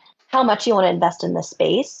decide how much you want to invest in this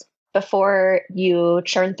space before you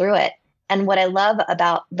churn through it. And what I love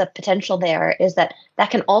about the potential there is that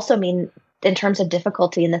that can also mean, in terms of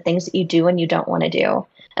difficulty in the things that you do and you don't want to do.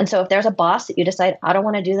 And so if there's a boss that you decide, I don't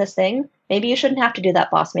want to do this thing, maybe you shouldn't have to do that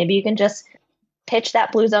boss. Maybe you can just pitch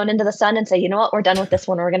that blue zone into the sun and say, you know what, we're done with this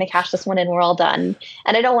one. We're going to cash this one in. We're all done.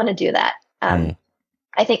 And I don't want to do that.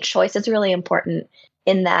 I think choice is really important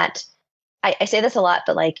in that I say this a lot,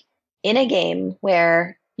 but like in a game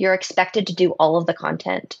where you're expected to do all of the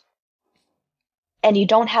content and you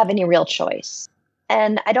don't have any real choice.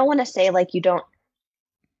 And I don't want to say like you don't,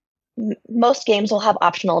 most games will have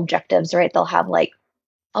optional objectives, right? They'll have like,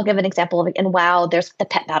 I'll give an example of in WoW, there's the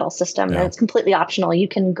pet battle system and it's completely optional. You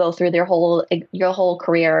can go through your whole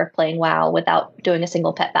career playing WoW without doing a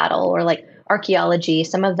single pet battle, or like archaeology.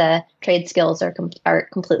 Some of the trade skills are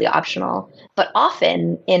completely optional. But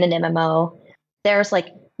often in an MMO, there's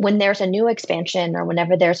like, when there's a new expansion or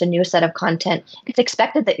whenever there's a new set of content, it's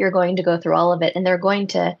expected that you're going to go through all of it and they're going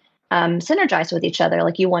to synergize with each other.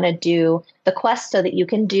 Like you want to do the quest so that you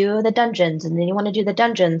can do the dungeons, and then you want to do the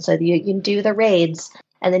dungeons so that you can do the raids.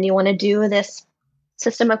 And then you want to do this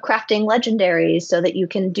system of crafting legendaries so that you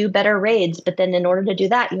can do better raids. But then in order to do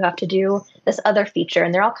that, you have to do this other feature.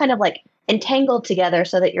 And they're all kind of like entangled together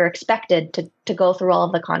so that you're expected to go through all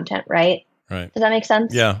of the content, right? Right. Does that make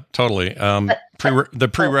sense? Yeah, totally. The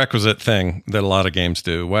prerequisite thing that a lot of games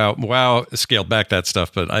do. WoW scaled back that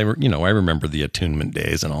stuff, but I remember the attunement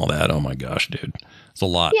days and all that. Oh my gosh, dude. It's a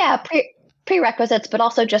lot. Yeah, prerequisites, but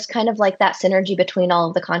also just kind of like that synergy between all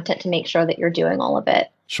of the content to make sure that you're doing all of it.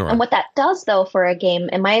 Sure. And what that does, though, for a game,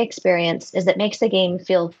 in my experience, is it makes the game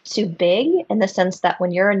feel too big, in the sense that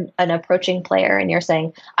when you're an approaching player and you're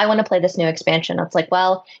saying, I want to play this new expansion, it's like,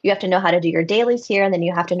 well, you have to know how to do your dailies here, and then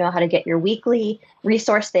you have to know how to get your weekly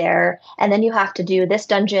resource there, and then you have to do this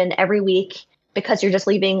dungeon every week because you're just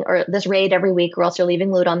leaving, or this raid every week, or else you're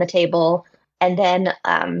leaving loot on the table. And then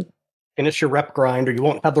finish your rep grind, or you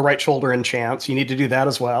won't have the right shoulder enchants. You need to do that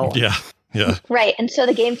as well. Yeah. Yeah. Right. And so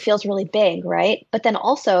the game feels really big, right? But then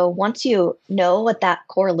also, once you know what that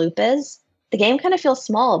core loop is, the game kind of feels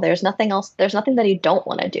small. There's nothing else. There's nothing that you don't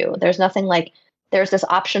want to do. There's nothing like, there's this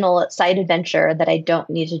optional side adventure that I don't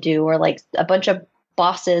need to do, or like a bunch of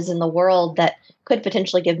bosses in the world that could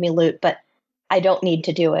potentially give me loot, but I don't need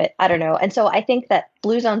to do it. I don't know. And so I think that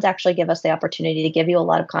blue zones actually give us the opportunity to give you a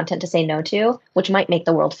lot of content to say no to, which might make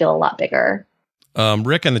the world feel a lot bigger.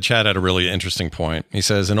 Rick in the chat had a really interesting point. He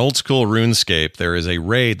says, in old school RuneScape, there is a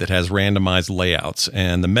raid that has randomized layouts,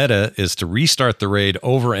 and the meta is to restart the raid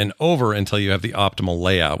over and over until you have the optimal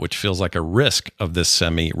layout, which feels like a risk of this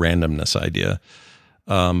semi-randomness idea.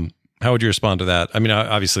 How would you respond to that? I mean,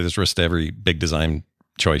 obviously there's risk to every big design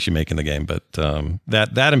choice you make in the game, but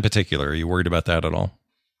that in particular, are you worried about that at all?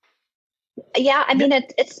 Yeah, I mean,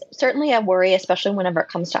 it's certainly a worry, especially whenever it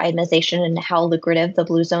comes to itemization and how lucrative the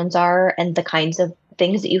blue zones are and the kinds of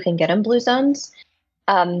things that you can get in blue zones.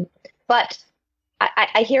 But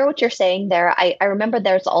I hear what you're saying there. I remember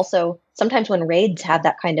there's also sometimes when raids have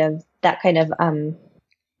that kind of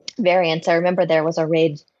variance. I remember there was a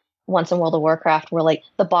raid once in World of Warcraft where like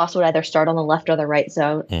the boss would either start on the left or the right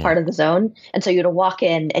zone part of the zone. And so you'd walk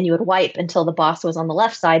in and you would wipe until the boss was on the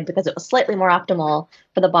left side, because it was slightly more optimal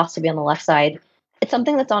for the boss to be on the left side. It's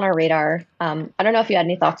something that's on our radar. I don't know if you had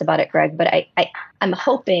any thoughts about it, Greg, but I'm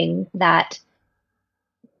hoping that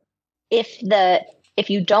if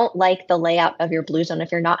you don't like the layout of your blue zone,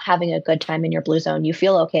 if you're not having a good time in your blue zone, you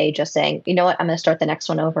feel okay just saying, you know what, I'm going to start the next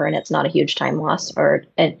one over, and it's not a huge time loss or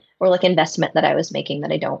like investment that I was making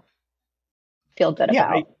that I don't feel good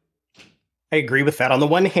about. I agree with that. On the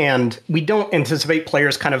one hand, we don't anticipate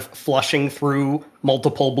players kind of flushing through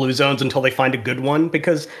multiple blue zones until they find a good one,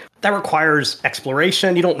 because that requires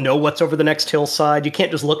exploration. You don't know what's over the next hillside. You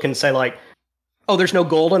can't just look and say like, oh, there's no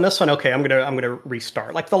gold in this one. Okay, I'm gonna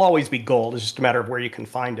restart. Like, there'll always be gold. It's just a matter of where you can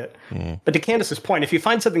find it. But to Candace's point, if you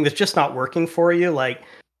find something that's just not working for you, like,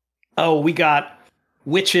 oh, we got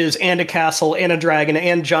witches and a castle and a dragon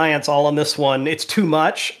and giants all on this one, it's too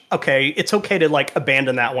much. Okay, it's okay to like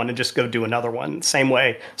abandon that one and just go do another one. Same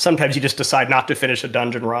way, sometimes you just decide not to finish a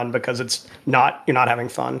dungeon run because you're not having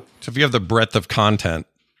fun. So if you have the breadth of content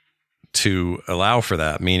to allow for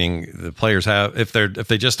that, meaning the players have, if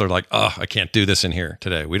they just are like, oh, I can't do this in here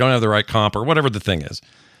today, we don't have the right comp or whatever the thing is,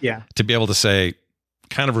 to be able to say,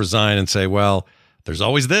 kind of resign and say, well, there's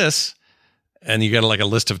always this, and you got like a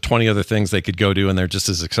list of 20 other things they could go do and they're just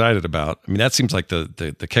as excited about. I mean, that seems like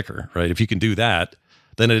the kicker, right? If you can do that,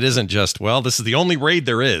 then it isn't just, well, this is the only raid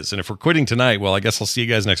there is, and if we're quitting tonight, well, I guess I'll see you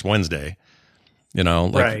guys next Wednesday. You know,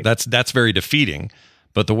 like that's very defeating.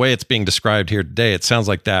 But the way it's being described here today, it sounds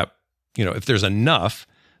like that, you know, if there's enough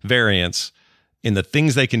variance in the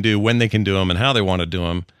things they can do, when they can do them, and how they want to do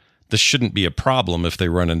them, this shouldn't be a problem if they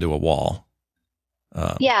run into a wall.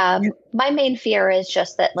 My main fear is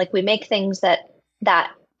just that, like, we make things that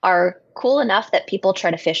are cool enough that people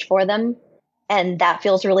try to fish for them, And that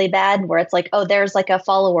feels really bad, where it's like, oh, there's like a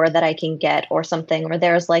follower that I can get or something, or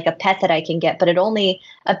there's like a pet that I can get, but it only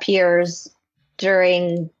appears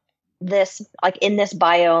during this, like in this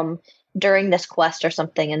biome during this quest or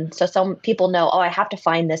something. And so some people know, oh, I have to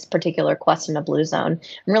find this particular quest in a blue zone.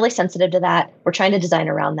 I'm really sensitive to that. We're trying to design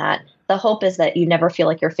around that. The hope is that you never feel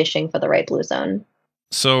like you're fishing for the right blue zone.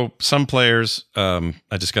 So some players, I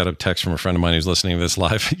just got a text from a friend of mine who's listening to this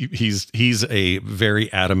live. He's a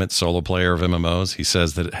very adamant solo player of MMOs. He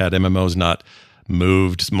says that had MMOs not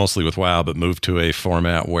moved, mostly with WoW, but moved to a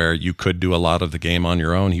format where you could do a lot of the game on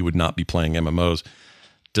your own, he would not be playing MMOs.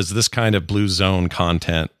 Does this kind of blue zone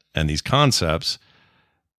content and these concepts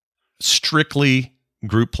strictly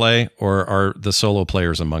group play, or are the solo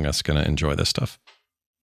players among us going to enjoy this stuff?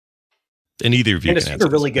 And either of you and can it's a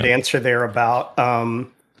really this. good answer there about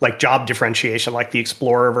like job differentiation, like the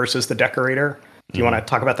explorer versus the decorator. Do you want to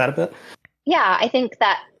talk about that a bit? Yeah, I think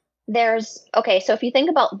that there's, okay, so if you think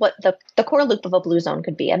about what the core loop of a blue zone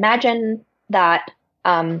could be, imagine that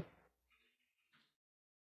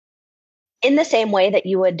in the same way that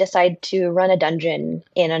you would decide to run a dungeon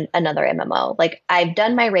in another MMO. Like, I've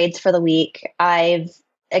done my raids for the week. I've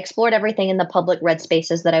explored everything in the public red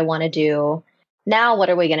spaces that I want to do. Now, what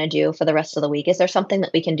are we going to do for the rest of the week? Is there something that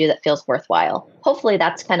we can do that feels worthwhile? Hopefully,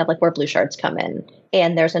 that's kind of like where blue shards come in,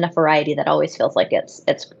 and there's enough variety that always feels like it's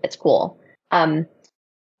cool. So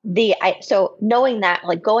knowing that,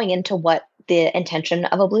 like going into what the intention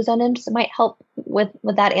of a blue zone is, might help with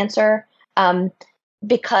that answer,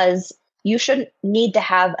 because you shouldn't need to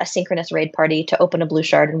have a synchronous raid party to open a blue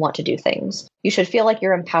shard and want to do things. You should feel like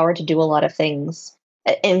you're empowered to do a lot of things,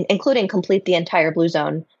 including complete the entire blue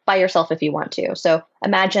zone by yourself if you want to. So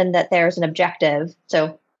imagine that there's an objective.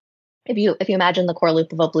 So if you imagine the core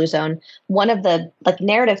loop of a blue zone, one of the like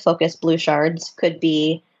narrative focused blue shards could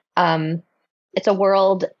be it's a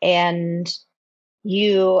world and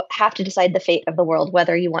you have to decide the fate of the world,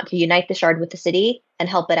 whether you want to unite the shard with the city and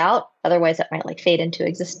help it out. Otherwise, it might like fade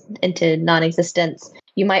into non-existence.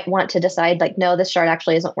 You might want to decide like, no, this shard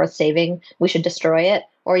actually isn't worth saving. We should destroy it.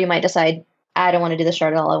 Or you might decide, I don't want to do the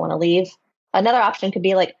shard at all. I want to leave. Another option could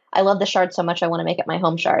be like, I love the shard so much, I want to make it my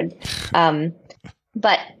home shard.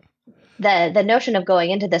 But the notion of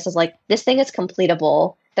going into this is like, this thing is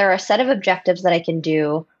completable. There are a set of objectives that I can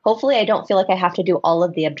do. Hopefully, I don't feel like I have to do all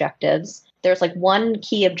of the objectives. There's like one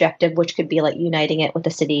key objective, which could be like uniting it with the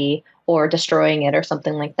city or destroying it or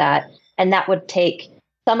something like that. And that would take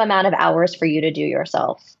some amount of hours for you to do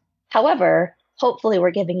yourself. However, hopefully we're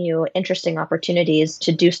giving you interesting opportunities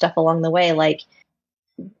to do stuff along the way, like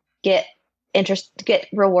get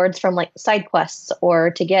rewards from like side quests, or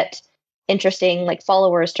to get interesting like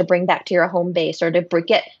followers to bring back to your home base, or to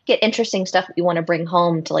get interesting stuff that you want to bring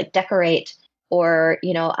home to like decorate, or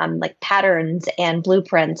like patterns and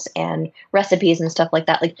blueprints and recipes and stuff like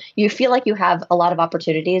that. Like you feel like you have a lot of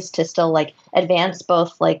opportunities to still like advance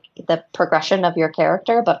both like the progression of your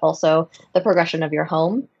character, but also the progression of your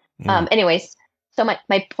home. Anyways, so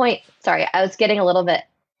my point, sorry, I was getting a little bit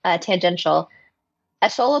tangential. A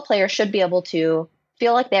solo player should be able to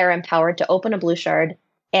feel like they're empowered to open a blue shard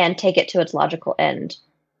and take it to its logical end.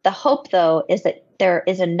 The hope, though, is that there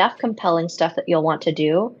is enough compelling stuff that you'll want to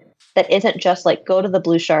do that isn't just like go to the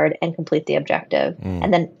blue shard and complete the objective.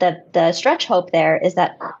 And then the stretch hope there is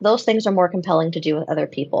that those things are more compelling to do with other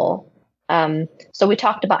people. So we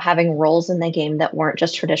talked about having roles in the game that weren't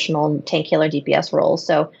just traditional tank healer DPS roles.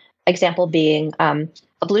 So example being a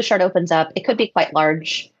blue shard opens up. It could be quite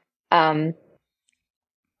large. One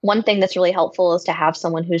thing that's really helpful is to have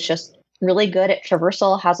someone who's just really good at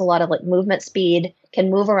traversal, has a lot of like movement speed,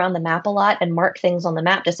 can move around the map a lot and mark things on the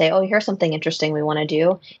map to say, oh, here's something interesting we want to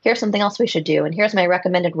do. Here's something else we should do. And here's my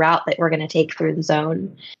recommended route that we're going to take through the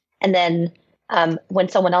zone. And then when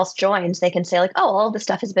someone else joins, they can say like, oh, all this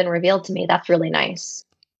stuff has been revealed to me. That's really nice.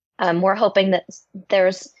 We're hoping that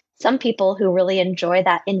there's some people who really enjoy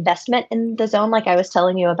that investment in the zone. Like I was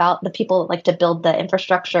telling you about, the people that like to build the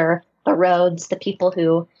infrastructure, the roads, the people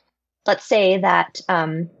who, let's say that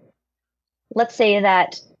one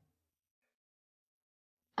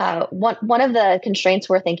of the constraints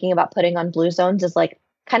we're thinking about putting on blue zones is like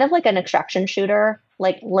kind of like an extraction shooter,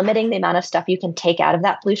 like limiting the amount of stuff you can take out of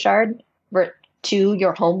that blue shard to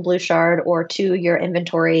your home blue shard or to your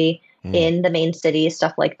inventory in the main city,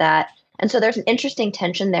 stuff like that. And so there's an interesting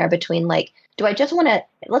tension there between like, do I just want to,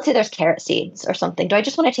 let's say there's carrot seeds or something. Do I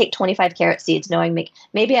just want to take 25 carrot seeds knowing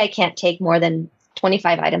maybe I can't take more than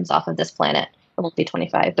 25 items off of this planet? It won't be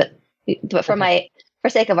 25, but for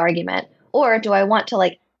sake of argument. Or do I want to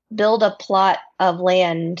like build a plot of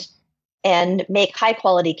land and make high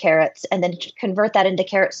quality carrots and then convert that into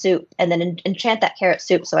carrot soup and then enchant that carrot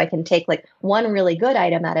soup so I can take like one really good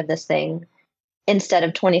item out of this thing instead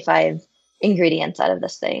of 25 ingredients out of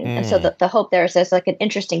this thing. And so the hope there is there's like an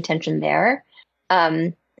interesting tension there.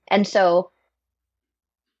 And so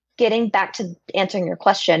getting back to answering your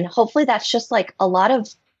question, hopefully that's just like a lot of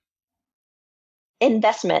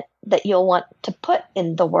investment that you'll want to put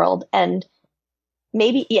in the world, and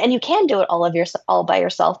maybe, and you can do it all by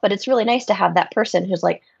yourself, but it's really nice to have that person who's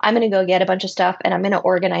like, I'm going to go get a bunch of stuff and I'm going to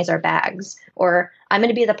organize our bags, or I'm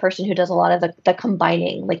going to be the person who does a lot of the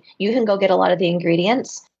combining. Like, you can go get a lot of the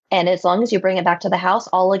ingredients, and as long as you bring it back to the house,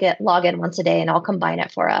 I'll log in once a day and I'll combine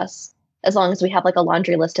it for us, as long as we have like a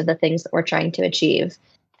laundry list of the things that we're trying to achieve.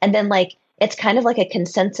 And then like, it's kind of like a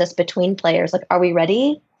consensus between players. Like, are we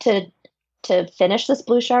ready to finish this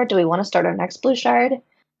blue shard? Do we want to start our next blue shard?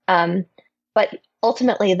 But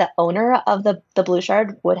ultimately the owner of the blue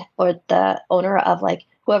shard would, or the owner of like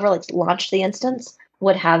whoever like launched the instance,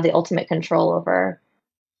 would have the ultimate control over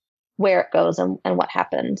where it goes and what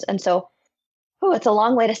happens. And so, it's a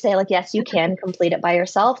long way to say like, yes, you can complete it by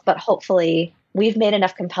yourself, but hopefully we've made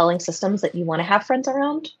enough compelling systems that you want to have friends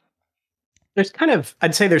around.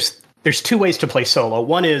 I'd say there's two ways to play solo.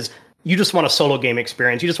 One is you just want a solo game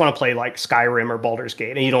experience. You just want to play like Skyrim or Baldur's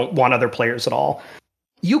Gate, and you don't want other players at all.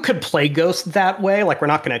 You could play Ghost that way. Like, we're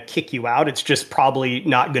not going to kick you out. It's just probably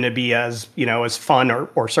not going to be as fun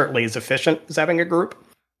or certainly as efficient as having a group.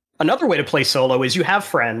 Another way to play solo is you have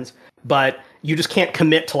friends, but you just can't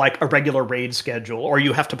commit to like a regular raid schedule, or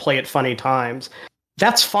you have to play at funny times.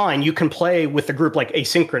 That's fine. You can play with the group like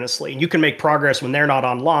asynchronously. You can make progress when they're not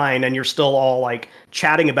online and you're still all like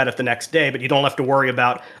chatting about it the next day, but you don't have to worry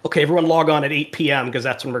about, okay, everyone log on at 8 p.m. because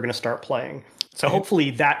that's when we're going to start playing. So hopefully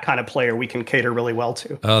that kind of player we can cater really well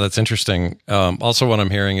to. Oh, that's interesting. Also, what I'm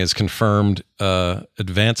hearing is confirmed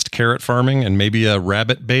advanced carrot farming and maybe a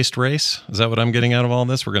rabbit-based race. Is that what I'm getting out of all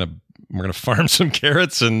this? We're gonna farm some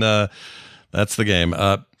carrots, and that's the game.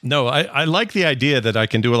 No, I like the idea that I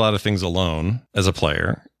can do a lot of things alone as a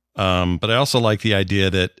player, but I also like the idea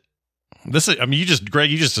that this is. I mean, Greg,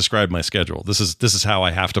 you just described my schedule. This is how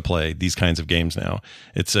I have to play these kinds of games now.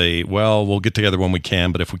 It's we'll get together when we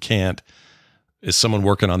can, but if we can't, is someone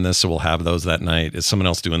working on this, so we'll have those that night? Is someone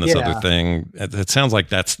else doing this other thing? It sounds like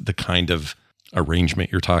that's the kind of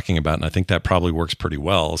arrangement you're talking about, and I think that probably works pretty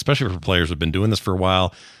well, especially for players who've been doing this for a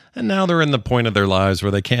while, and now they're in the point of their lives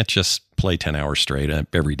where they can't just play 10 hours straight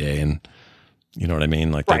every day, and you know what I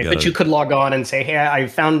mean? Like, right, but you could log on and say, hey, I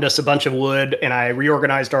found us a bunch of wood, and I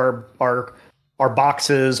reorganized our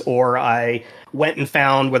boxes, or I went and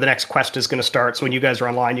found where the next quest is going to start. So when you guys are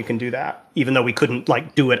online, you can do that. Even though we couldn't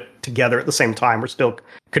like do it together at the same time, we're still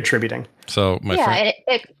contributing. So my friend...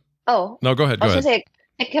 No, go ahead. I was going to say,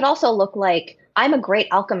 it could also look like, I'm a great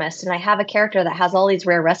alchemist and I have a character that has all these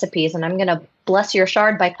rare recipes, and I'm going to bless your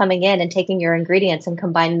shard by coming in and taking your ingredients and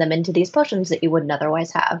combining them into these potions that you wouldn't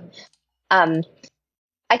otherwise have.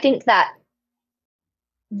 I think that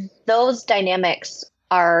those dynamics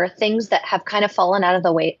are things that have kind of fallen out of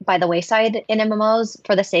by the wayside in MMOs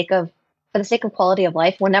for the sake of quality of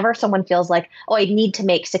life. Whenever someone feels like, I need to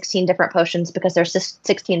make 16 different potions because there's just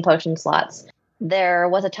 16 potion slots. There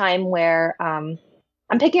was a time where I'm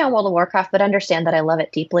picking on World of Warcraft, but understand that I love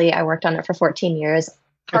it deeply. I worked on it for 14 years,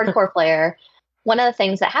 hardcore player. One of the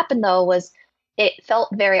things that happened though was it felt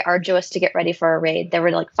very arduous to get ready for a raid. There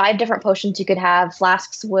were like 5 different potions you could have.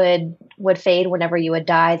 Flasks would fade whenever you would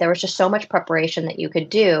die. There was just so much preparation that you could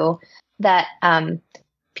do that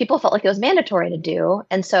people felt like it was mandatory to do.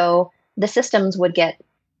 And so the systems would get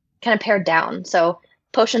kind of pared down. So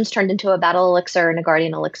potions turned into a battle elixir and a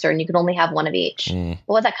guardian elixir, and you could only have one of each. But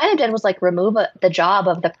what that kind of did was like remove the job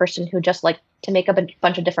of the person who just like to make a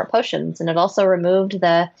bunch of different potions. And it also removed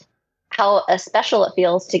how special it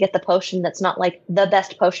feels to get the potion that's not like the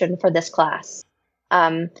best potion for this class.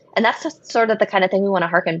 And that's just sort of the kind of thing we want to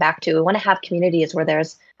harken back to. We want to have communities where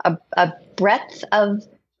there's a breadth of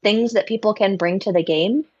things that people can bring to the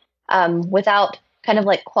game without kind of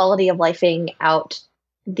like quality of lifing out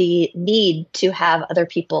the need to have other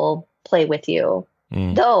people play with you.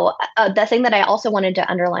 Though the thing that I also wanted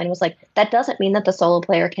to underline was like, that doesn't mean that the solo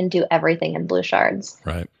player can do everything in blue shards.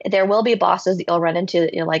 Right. There will be bosses that you'll run into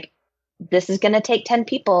that you're like, this is going to take 10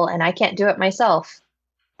 people and I can't do it myself.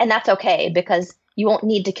 And that's okay, because you won't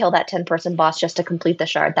need to kill that 10-person boss just to complete the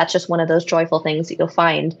shard. That's just one of those joyful things that you'll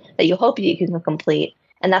find that you hope you can complete.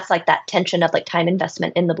 And that's like that tension of like time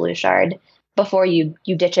investment in the blue shard before you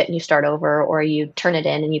ditch it and you start over, or you turn it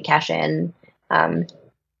in and you cash in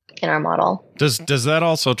our model. Does that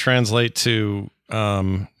also translate to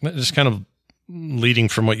just kind of leading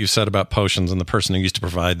from what you said about potions and the person who used to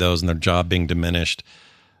provide those and their job being diminished.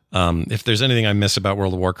 If there's anything I miss about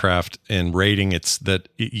World of Warcraft and raiding, it's that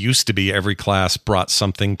it used to be every class brought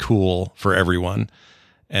something cool for everyone.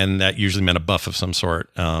 And that usually meant a buff of some sort.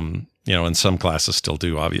 And some classes still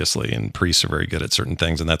do, obviously, and priests are very good at certain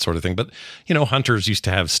things and that sort of thing. But, hunters used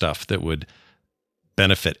to have stuff that would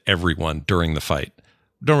benefit everyone during the fight.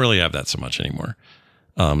 Don't really have that so much anymore.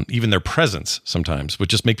 Even their presence sometimes would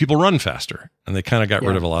just make people run faster. And they kind of got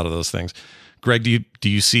rid of a lot of those things. Greg, do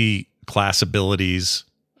you see class abilities,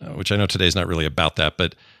 which I know today's not really about that,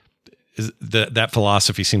 but that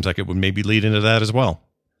philosophy seems like it would maybe lead into that as well.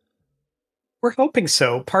 We're hoping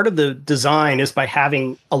so. Part of the design is by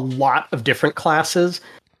having a lot of different classes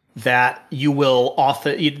that you will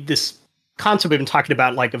this concept we've been talking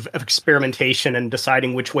about, like of experimentation and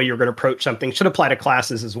deciding which way you're going to approach something, should apply to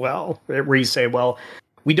classes as well, where you say, well,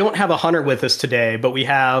 we don't have a hunter with us today, but we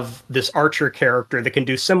have this archer character that can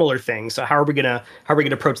do similar things. So how are we gonna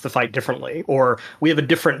approach the fight differently? Or we have a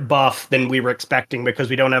different buff than we were expecting because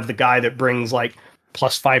we don't have the guy that brings like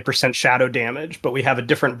plus 5% shadow damage, but we have a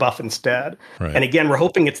different buff instead. Right. And again, we're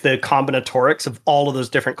hoping it's the combinatorics of all of those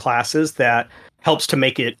different classes that helps to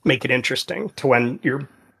make it interesting to when you're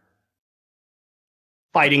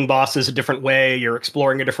fighting bosses a different way, you're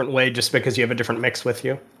exploring a different way just because you have a different mix with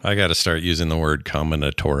you. I got to start using the word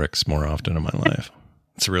combinatorics more often in my life.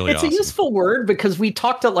 It's awesome. A useful word because we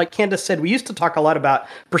talked, like Candace said, we used to talk a lot about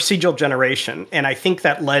procedural generation. And I think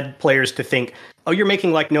that led players to think, oh, you're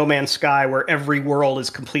making like No Man's Sky where every world is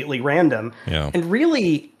completely random. Yeah. And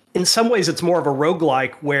really, in some ways, it's more of a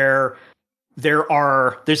roguelike where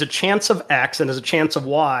there's a chance of X and there's a chance of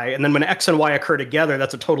Y. And then when X and Y occur together,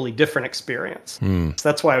 that's a totally different experience. So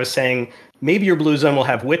that's why I was saying maybe your blue zone will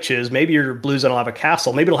have witches. Maybe your blue zone will have a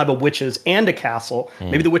castle. Maybe it'll have a witches and a castle.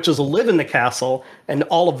 Maybe the witches will live in the castle. And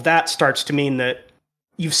all of that starts to mean that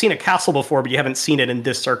you've seen a castle before, but you haven't seen it in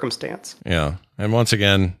this circumstance. Yeah. And once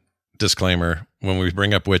again, disclaimer, when we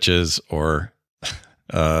bring up witches or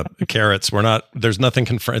carrots, there's nothing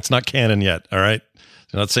confirmed. It's not canon yet. All right.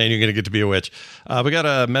 I'm not saying you're going to get to be a witch. We got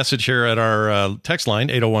a message here at our text line,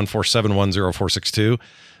 801-471-0462.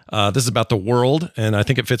 This is about the world, and I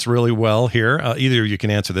think it fits really well here. Either of you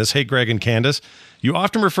can answer this. Hey, Greg and Candace, you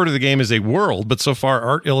often refer to the game as a world, but so far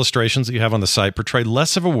art illustrations that you have on the site portray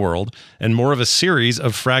less of a world and more of a series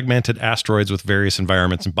of fragmented asteroids with various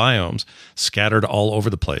environments and biomes scattered all over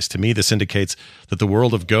the place. To me, this indicates that the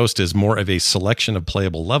world of Ghost is more of a selection of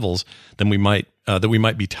playable levels than we might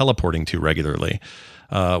be teleporting to regularly.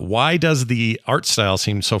 Why does the art style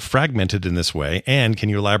seem so fragmented in this way? And can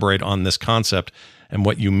you elaborate on this concept and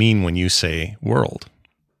what you mean when you say world?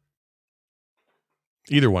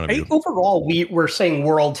 Either one of you. Overall, we're saying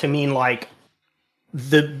world to mean like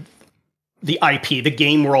the IP, the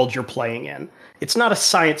game world you're playing in. It's not a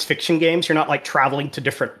science fiction game, so you're not like traveling to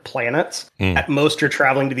different planets. At most, you're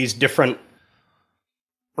traveling to these different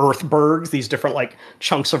Earthbergs, these different like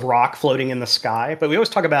chunks of rock floating in the sky. But we always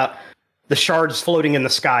talk about the shards floating in the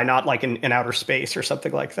sky, not like in outer space or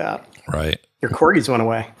something like that. Right. Your corgis went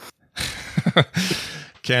away.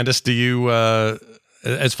 Candace, do you,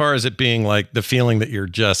 as far as it being like the feeling that you're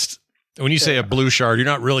just, when you say a blue shard, you're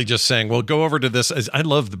not really just saying, well, go over to this. I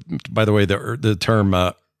love, by the way, the term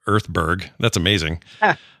Earthberg. That's amazing.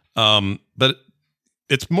 But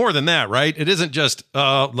it's more than that, right? It isn't just,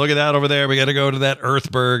 look at that over there. We got to go to that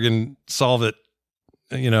Earthberg and solve it.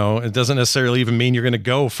 It doesn't necessarily even mean you're going to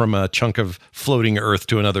go from a chunk of floating Earth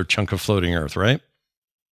to another chunk of floating Earth, right?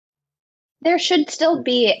 There should still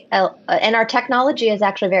be, and our technology is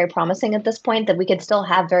actually very promising at this point, that we could still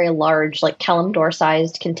have very large, like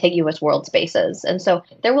Kalimdor-sized contiguous world spaces. And so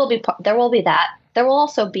there will be that. There will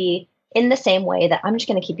also be, in the same way that I'm just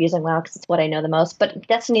going to keep using WoW because it's what I know the most, but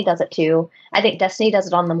Destiny does it too. I think Destiny does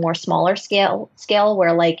it on the more smaller scale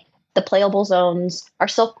where like the playable zones are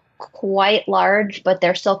still quite large, but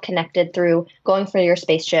they're still connected through going for your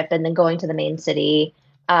spaceship and then going to the main city.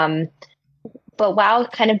 But WoW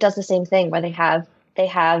kind of does the same thing where they have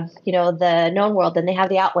the known world, then they have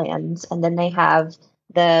the Outlands, and then they have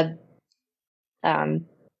the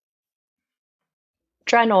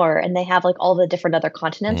Draenor, and they have like all the different other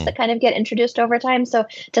continents that kind of get introduced over time. So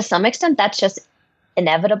to some extent, that's just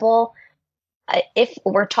inevitable. If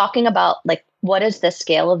we're talking about like what is the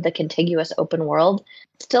scale of the contiguous open world,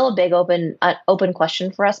 still a big open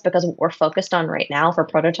question for us, because what we're focused on right now for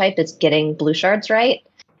prototype is getting blue shards right.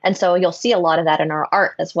 And so you'll see a lot of that in our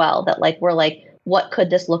art as well, that like we're like, what could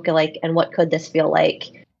this look like and what could this feel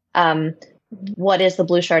like? What is the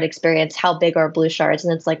blue shard experience? How big are blue shards?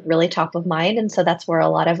 And it's like really top of mind. And so that's where a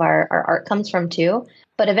lot of our art comes from too.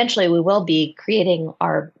 But eventually we will be creating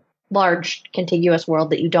our large contiguous world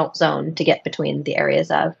that you don't zone to get between the areas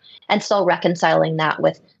of, and still reconciling that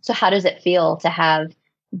with, so how does it feel to have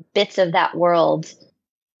bits of that world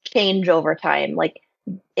change over time? Like,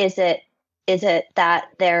 is it that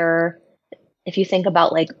they're, if you think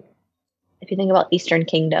about Eastern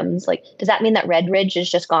kingdoms, like, does that mean that Red Ridge is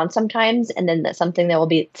just gone sometimes, and then that sometimes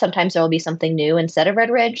there will be something new instead of Red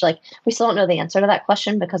Ridge? Like, we still don't know the answer to that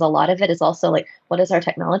question, because a lot of it is also like, what is our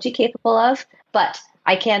technology capable of? But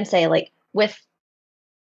I can say with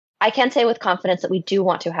confidence that we do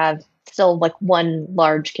want to have still like one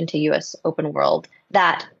large contiguous open world,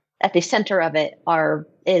 that at the center of it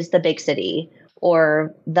is the big city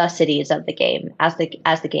or the cities of the game as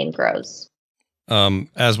the game grows.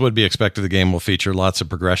 As would be expected, the game will feature lots of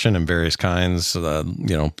progression in various kinds,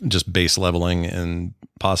 just base leveling and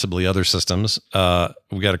possibly other systems.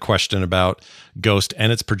 We got a question about Ghost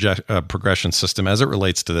and its progression system as it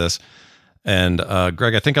relates to this. And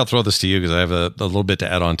Greg, I think I'll throw this to you because I have a little bit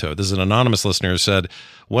to add on to it. This is an anonymous listener who said,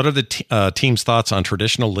 what are the team's thoughts on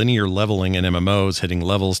traditional linear leveling in MMOs, hitting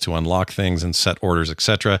levels to unlock things and set orders,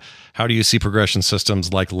 etc.? How do you see progression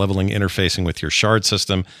systems like leveling interfacing with your shard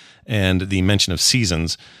system? And the mention of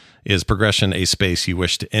seasons. Is progression a space you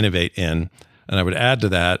wish to innovate in? And I would add to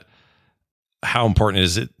that, how important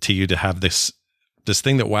is it to you to have this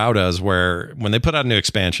thing that WoW does, where when they put out a new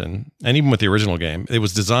expansion, and even with the original game, it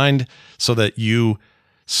was designed so that you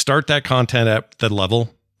start that content at the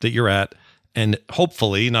level that you're at, and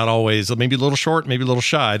hopefully, not always, maybe a little short, maybe a little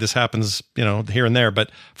shy. This happens, here and there,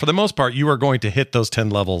 but for the most part, you are going to hit those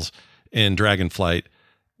 10 levels in Dragonflight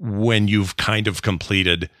when you've kind of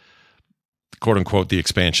completed, quote unquote, the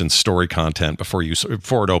expansion story content before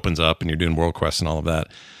it opens up and you're doing world quests and all of that.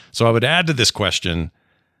 So I would add to this question,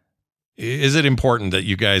 is it important that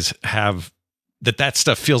you guys have that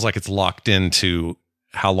stuff feels like it's locked into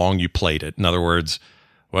how long you played it? In other words,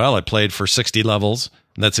 well, I played for 60 levels,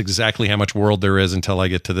 and that's exactly how much world there is until I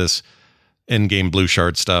get to this in-game blue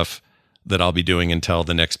shard stuff that I'll be doing until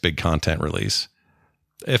the next big content release.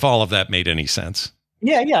 If all of that made any sense.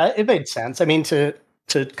 Yeah, it made sense. I mean, to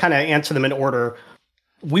kind of answer them in order,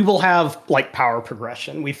 we will have like power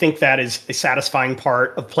progression. We think that is a satisfying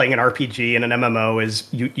part of playing an RPG and an MMO is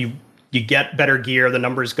you get better gear, the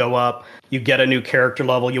numbers go up, you get a new character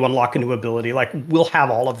level, you unlock a new ability. Like, we'll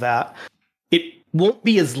have all of that. It won't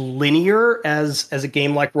be as linear as a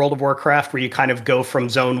game like World of Warcraft, where you kind of go from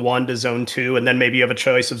zone 1 to zone 2, and then maybe you have a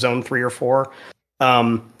choice of zone 3 or 4.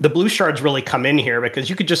 The blue shards really come in here because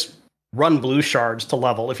you could just run blue shards to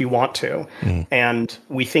level if you want to. And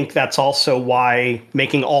we think that's also why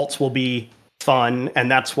making alts will be fun,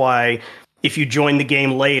 and that's why if you join the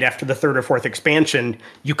game late after the 3rd or 4th expansion,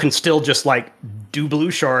 you can still just like do blue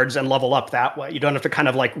shards and level up that way. You don't have to kind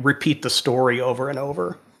of like repeat the story over and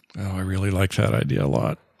over. Oh, I really like that idea a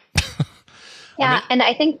lot. Yeah, and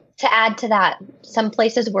I think to add to that, some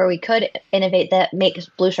places where we could innovate that makes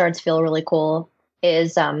blue shards feel really cool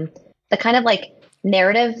is the kind of like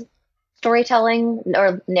narrative storytelling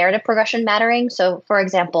or narrative progression mattering. So, for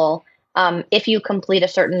example, if you complete a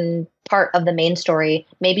certain part of the main story,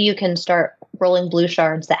 maybe you can start rolling blue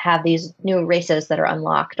shards that have these new races that are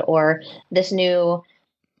unlocked, or this new,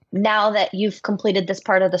 now that you've completed this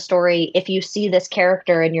part of the story, if you see this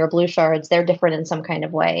character in your blue shards, they're different in some kind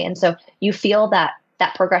of way. And so you feel that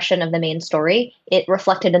progression of the main story, it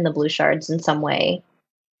reflected in the blue shards in some way.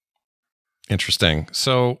 Interesting.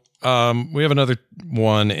 So we have another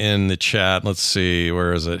one in the chat. Let's see.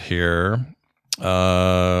 Where is it here?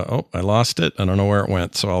 I lost it. I don't know where it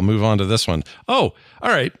went. So I'll move on to this one. Oh, all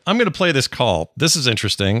right. I'm going to play this call. This is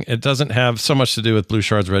interesting. It doesn't have so much to do with blue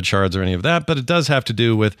shards, red shards, or any of that, but it does have to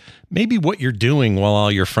do with maybe what you're doing while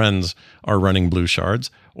all your friends are running blue shards,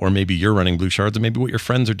 or maybe you're running blue shards, and maybe what your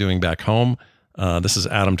friends are doing back home. This is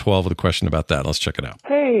Adam 12 with a question about that. Let's check it out.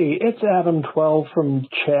 Hey, it's Adam 12 from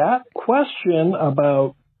chat. Question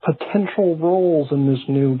about potential roles in this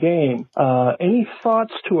new game. Any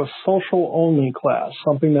thoughts to a social-only class,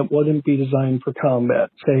 something that wouldn't be designed for combat?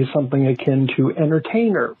 Say something akin to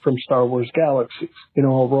Entertainer from Star Wars Galaxies. You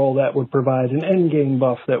know, a role that would provide an endgame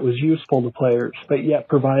buff that was useful to players, but yet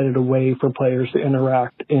provided a way for players to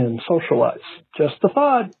interact and socialize. Just a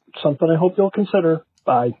thought. Something I hope you'll consider.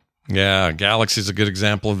 Bye. Yeah, Galaxy's a good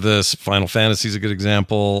example of this. Final Fantasy's a good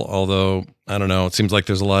example, although, I don't know, it seems like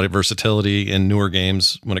there's a lot of versatility in newer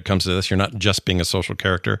games when it comes to this. You're not just being a social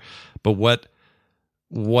character, but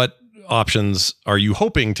what options are you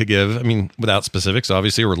hoping to give? I mean, without specifics,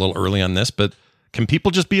 obviously, we're a little early on this, but can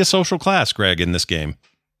people just be a social class, Greg, in this game?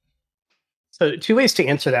 So 2 ways to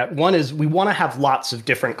answer that. One is we want to have lots of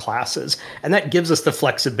different classes, and that gives us the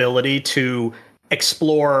flexibility to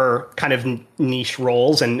explore kind of niche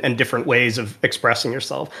roles and different ways of expressing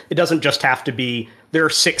yourself. It doesn't just have to be, there are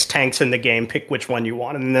 6 tanks in the game, pick which one you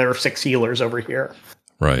want, and then there are 6 healers over here.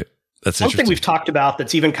 Right. That's One interesting. thing we've talked about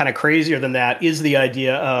that's even kind of crazier than that is the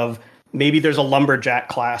idea of maybe there's a lumberjack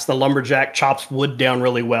class. The lumberjack chops wood down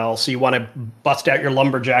really well, so you want to bust out your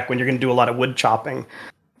lumberjack when you're going to do a lot of wood chopping.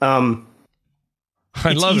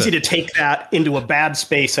 It's easy to take that into a bad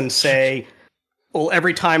space and say, well,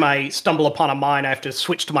 every time I stumble upon a mine, I have to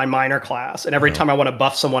switch to my miner class, and every time I want to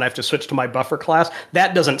buff someone, I have to switch to my buffer class.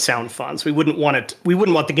 That doesn't sound fun. So we wouldn't want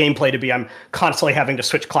the gameplay to be I'm constantly having to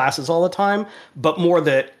switch classes all the time, but more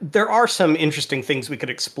that there are some interesting things we could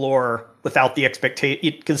explore without the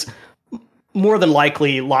expectation, because more than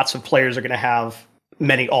likely, lots of players are going to have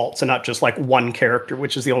many alts and not just like one character,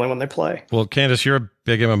 which is the only one they play. Well, Candace, you're a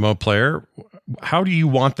big MMO player. How do you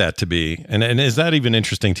want that to be? And is that even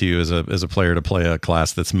interesting to you as a player to play a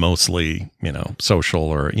class that's mostly, social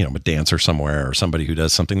or, a dancer somewhere or somebody who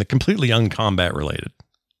does something that completely uncombat related?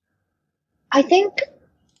 I think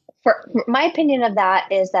for my opinion of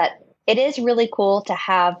that is that it is really cool to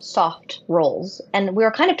have soft roles. And we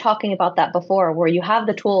were kind of talking about that before, where you have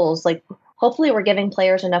the tools, like hopefully we're giving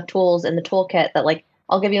players enough tools in the toolkit that, like,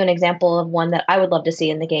 I'll give you an example of one that I would love to see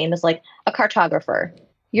in the game is like a cartographer.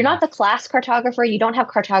 You're not the class cartographer. You don't have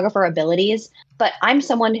cartographer abilities, but I'm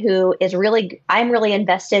someone who is I'm really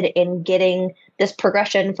invested in getting this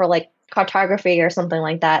progression for like cartography or something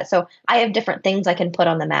like that. So I have different things I can put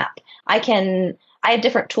on the map. I have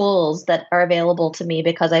different tools that are available to me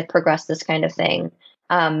because I've progressed this kind of thing.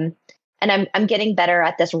 And I'm getting better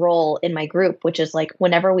at this role in my group, which is like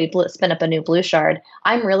whenever we spin up a new blue shard,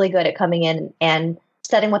 I'm really good at coming in and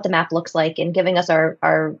setting what the map looks like and giving us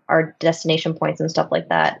our destination points and stuff like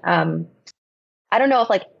that. I don't know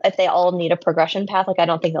if they all need a progression path. Like, I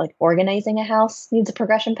don't think like organizing a house needs a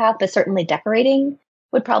progression path, but certainly decorating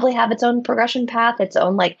would probably have its own progression path, its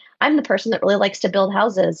own, like, I'm the person that really likes to build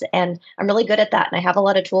houses and I'm really good at that. And I have a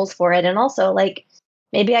lot of tools for it. And also, like,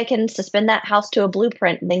 maybe I can suspend that house to a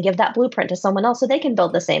blueprint and then give that blueprint to someone else so they can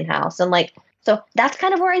build the same house. And like, so that's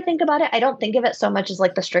kind of where I think about it. I don't think of it so much as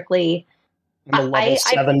like the strictly, I'm a level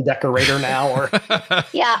 7 decorator now, or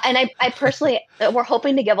yeah. And I personally, we're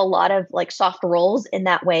hoping to give a lot of like soft roles in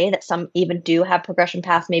that way that some even do have progression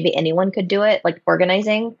paths. Maybe anyone could do it, like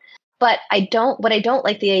organizing. But what I don't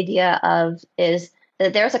like the idea of is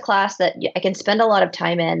that there's a class that I can spend a lot of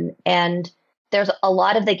time in, and there's a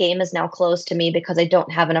lot of the game is now closed to me because I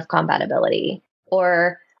don't have enough combat ability,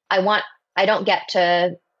 or I don't get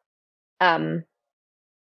to,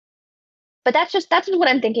 but that's just what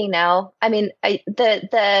I'm thinking now. I mean,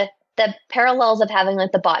 the parallels of having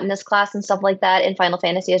like the botanist class and stuff like that in Final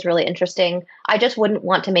Fantasy is really interesting. I just wouldn't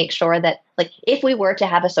want to make sure that, like, if we were to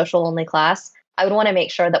have a social only class, I would want to make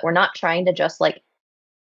sure that we're not trying to just like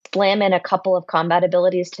slam in a couple of combat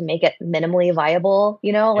abilities to make it minimally viable.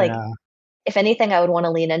 Like, if anything, I would want to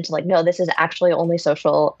lean into like, no, this is actually only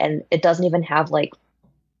social, and it doesn't even have like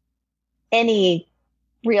any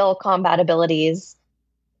real combat abilities.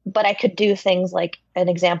 But I could do things like, an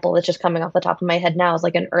example that's just coming off the top of my head now is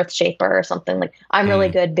like an earth shaper or something. Like, I'm really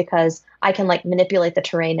good because I can like manipulate the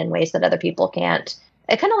terrain in ways that other people can't.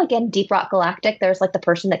 It kind of like in Deep Rock Galactic, there's like the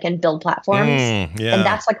person that can build platforms. And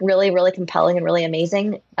that's like really, really compelling and really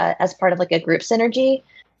amazing as part of like a group synergy.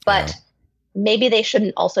 But maybe they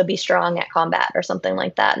shouldn't also be strong at combat or something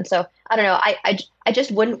like that. And so I don't know. I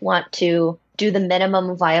just wouldn't want to do the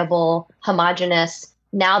minimum viable homogenous.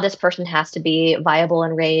 Now this person has to be viable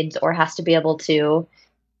in raids or has to be able to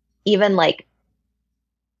even like,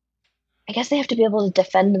 I guess they have to be able to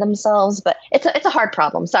defend themselves, but it's a hard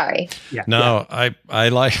problem. Sorry. Yeah. No, yeah. I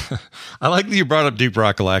like that you brought up Deep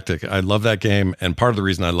Rock Galactic. I love that game. And part of the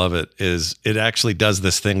reason I love it is it actually does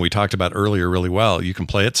this thing we talked about earlier really well. You can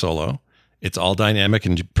play it solo. It's all dynamic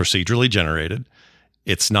and procedurally generated.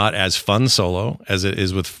 It's not as fun solo as it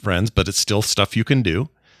is with friends, but it's still stuff you can do.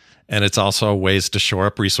 And it's also ways to shore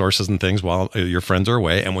up resources and things while your friends are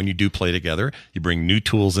away. And when you do play together, you bring new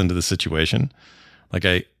tools into the situation. Like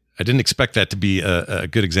I didn't expect that to be a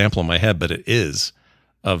good example in my head, but it is,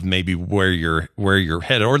 of maybe where you're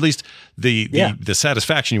headed, or at least the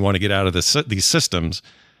satisfaction you want to get out of these systems.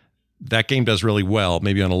 That game does really well,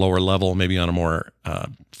 maybe on a lower level, maybe on a more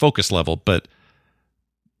focused level. But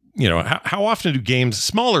how often do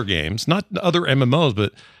smaller games, not other MMOs,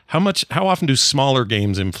 but how often do smaller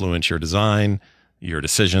games influence your design, your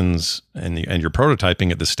decisions, and your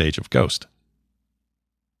prototyping at this stage of Ghost?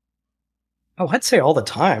 Oh, I'd say all the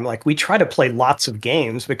time. Like, we try to play lots of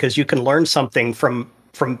games because you can learn something from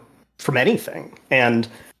anything. And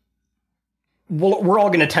we're all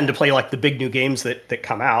going to tend to play like the big new games that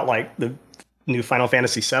come out. Like new Final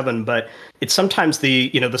Fantasy VII, but it's sometimes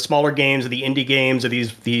the smaller games or the indie games or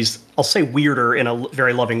these I'll say weirder in a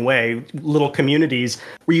very loving way, little communities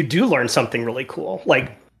where you do learn something really cool.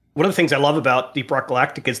 Like one of the things I love about Deep Rock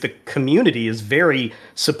Galactic is the community is very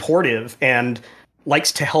supportive and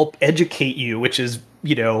likes to help educate you, which is,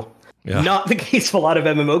 not the case of a lot of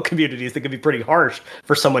MMO communities that can be pretty harsh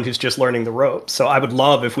for someone who's just learning the ropes. So I would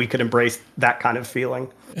love if we could embrace that kind of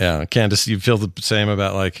feeling. Yeah, Candace, you feel the same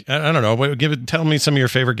about like I don't know. Tell me some of your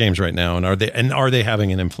favorite games right now, and are they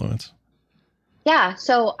having an influence? Yeah,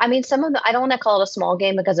 so I mean, some of the I don't want to call it a small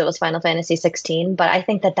game because it was Final Fantasy 16, but I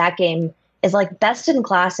think that game is like best in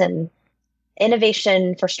class in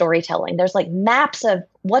innovation for storytelling. There's like maps of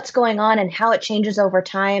what's going on and how it changes over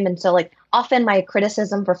time, and so like often my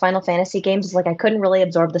criticism for Final Fantasy games is like I couldn't really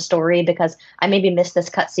absorb the story because I maybe missed this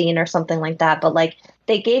cutscene or something like that. But like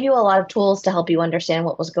they gave you a lot of tools to help you understand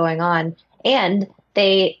what was going on, and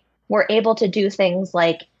they were able to do things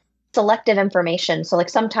like selective information. So like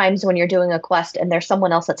sometimes when you're doing a quest and there's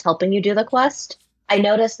someone else that's helping you do the quest, I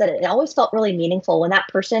noticed that it always felt really meaningful when that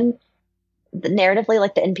person, narratively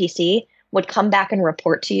like the NPC, would come back and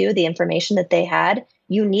report to you the information that they had.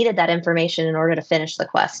 You needed that information in order to finish the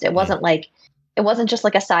quest. It wasn't just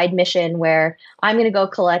like a side mission where I'm going to go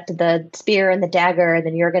collect the spear and the dagger and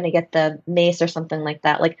then you're going to get the mace or something like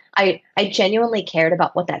that. Like I genuinely cared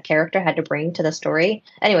about what that character had to bring to the story.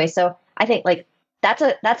 Anyway, so I think like that's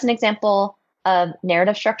an example of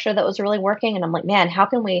narrative structure that was really working. And I'm like, man, how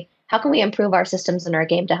can we improve our systems in our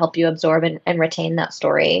game to help you absorb and retain that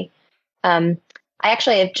story? I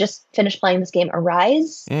actually have just finished playing this game,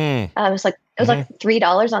 Arise. It was like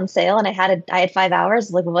 $3 on sale, and I had 5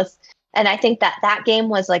 hours. And I think that game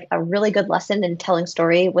was like a really good lesson in telling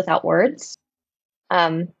story without words.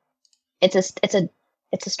 It's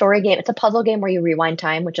a story game. It's a puzzle game where you rewind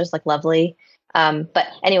time, which is like lovely. But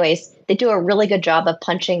anyways, they do a really good job of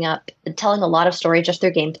punching up, telling a lot of story just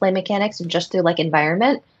through gameplay mechanics and just through like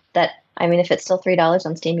environment. That I mean, if it's still $3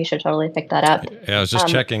 on Steam, you should totally pick that up. Yeah, I was just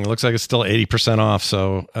checking. It looks like it's still 80% off.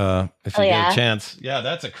 So if you get a chance,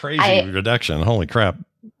 that's a crazy reduction. Holy crap.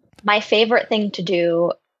 My favorite thing to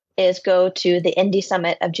do is go to the Indie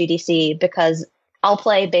Summit of GDC because I'll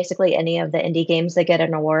play basically any of the indie games that get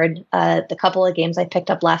an award. The couple of games I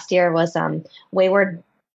picked up last year was Wayward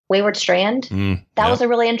Strand. That was a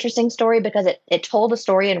really interesting story because it told a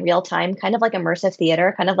story in real time, kind of like immersive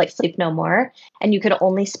theater, kind of like Sleep No More. And you could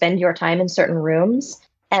only spend your time in certain rooms.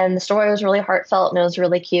 And the story was really heartfelt and it was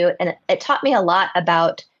really cute. And it taught me a lot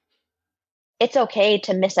about it's okay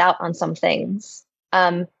to miss out on some things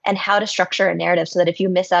and how to structure a narrative so that if you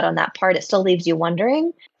miss out on that part, it still leaves you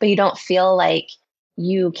wondering, but you don't feel like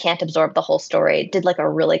you can't absorb the whole story. It did like a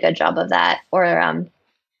really good job of that. Or I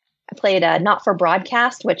played Not for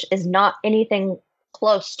Broadcast, which is not anything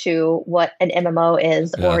close to what an MMO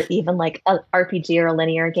is or even like an RPG or a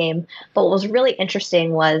linear game. But what was really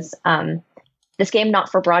interesting was this game, Not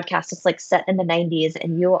for Broadcast, is like set in the 90s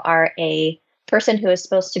and you are a person who is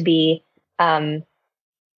supposed to be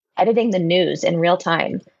editing the news in real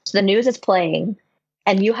time. So the news is playing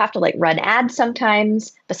and you have to like run ads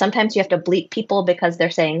sometimes, but sometimes you have to bleep people because they're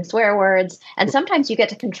saying swear words. And sometimes you get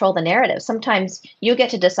to control the narrative. Sometimes you get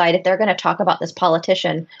to decide if they're going to talk about this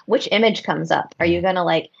politician, which image comes up. Are you going to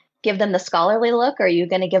like give them the scholarly look or are you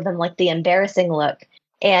going to give them like the embarrassing look?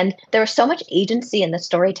 And there was so much agency in the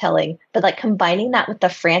storytelling, but like combining that with the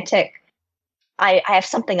frantic, I have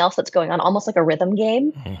something else that's going on, almost like a rhythm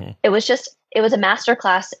game. It was a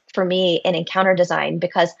masterclass for me in encounter design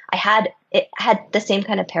because it had the same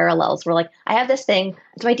kind of parallels where like I have this thing,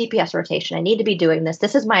 it's my DPS rotation. I need to be doing this.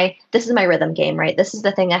 This is my rhythm game, right? This is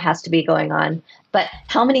the thing that has to be going on. But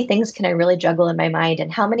how many things can I really juggle in my mind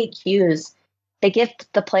and how many cues they give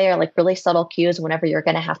the player, like really subtle cues whenever you're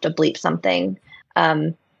going to have to bleep something.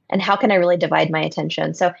 And how can I really divide my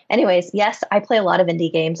attention? So anyways, yes, I play a lot of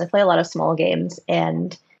indie games. I play a lot of small games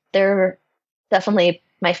and they're definitely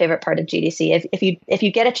my favorite part of GDC. If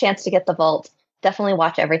you get a chance to get the vault, definitely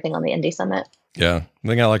watch everything on the Indie Summit. Yeah. The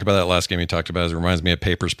thing I like about that last game you talked about is it reminds me of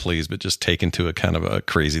Papers, Please, but just taken to a kind of a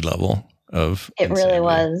crazy level of It insanity. Really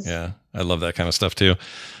was. Yeah. I love that kind of stuff too.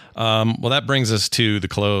 Well, that brings us to the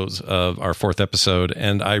close of our 4th episode.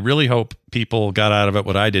 And I really hope people got out of it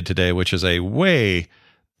what I did today, which is a way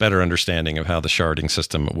better understanding of how the sharding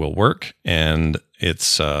system will work and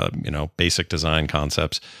its, basic design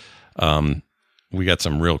concepts. We got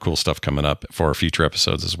some real cool stuff coming up for future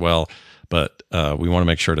episodes as well. But we want to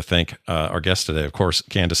make sure to thank our guest today. Of course,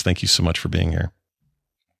 Candace, thank you so much for being here.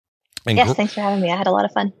 And yes, thanks for having me. I had a lot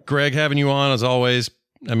of fun. Greg, having you on as always.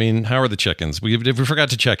 I mean, how are the chickens? We forgot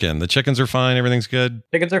to check in. The chickens are fine. Everything's good.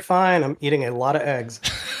 Chickens are fine. I'm eating a lot of eggs.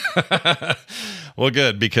 Well,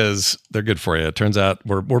 good, because they're good for you. It turns out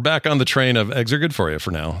we're back on the train of eggs are good for you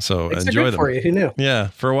for now. So Eggs enjoy are good them. for you. Who knew? Yeah.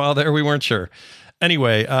 For a while there, we weren't sure.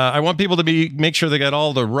 Anyway, I want people to make sure they get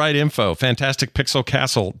all the right info.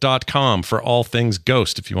 FantasticPixelCastle.com for all things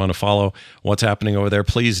Ghost. If you want to follow what's happening over there,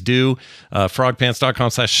 please do.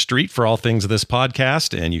 Frogpants.com/street for all things of this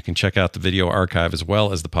podcast. And you can check out the video archive as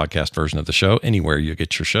well as the podcast version of the show anywhere you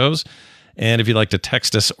get your shows. And if you'd like to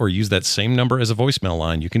text us or use that same number as a voicemail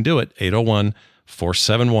line, you can do it.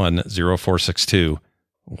 801-471-0462.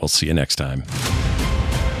 We'll see you next time.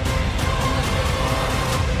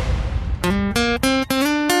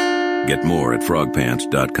 Get more at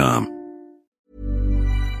frogpants.com.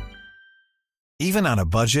 Even on a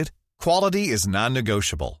budget, quality is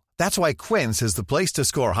non-negotiable. That's why Quince is the place to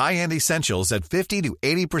score high-end essentials at 50 to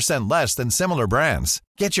 80% less than similar brands.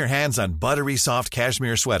 Get your hands on buttery soft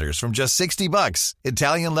cashmere sweaters from just $60,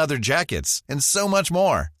 Italian leather jackets, and so much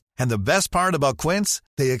more. And the best part about Quince,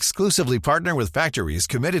 they exclusively partner with factories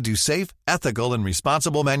committed to safe, ethical, and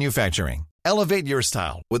responsible manufacturing. Elevate your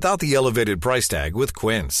style without the elevated price tag with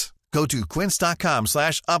Quince. Go to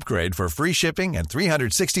quince.com/upgrade for free shipping and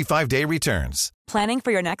 365-day returns. Planning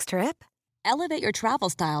for your next trip? Elevate your travel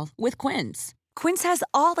style with Quince. Quince has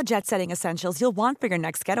all the jet-setting essentials you'll want for your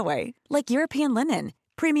next getaway, like European linen,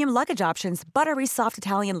 premium luggage options, buttery soft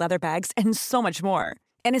Italian leather bags, and so much more.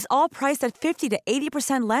 And is all priced at 50 to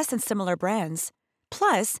 80% less than similar brands.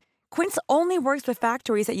 Plus, Quince only works with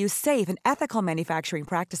factories that use safe and ethical manufacturing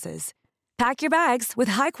practices. Pack your bags with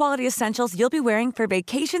high-quality essentials you'll be wearing for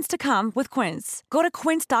vacations to come with Quince. Go to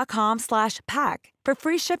quince.com/pack for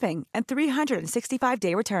free shipping and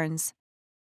 365-day returns.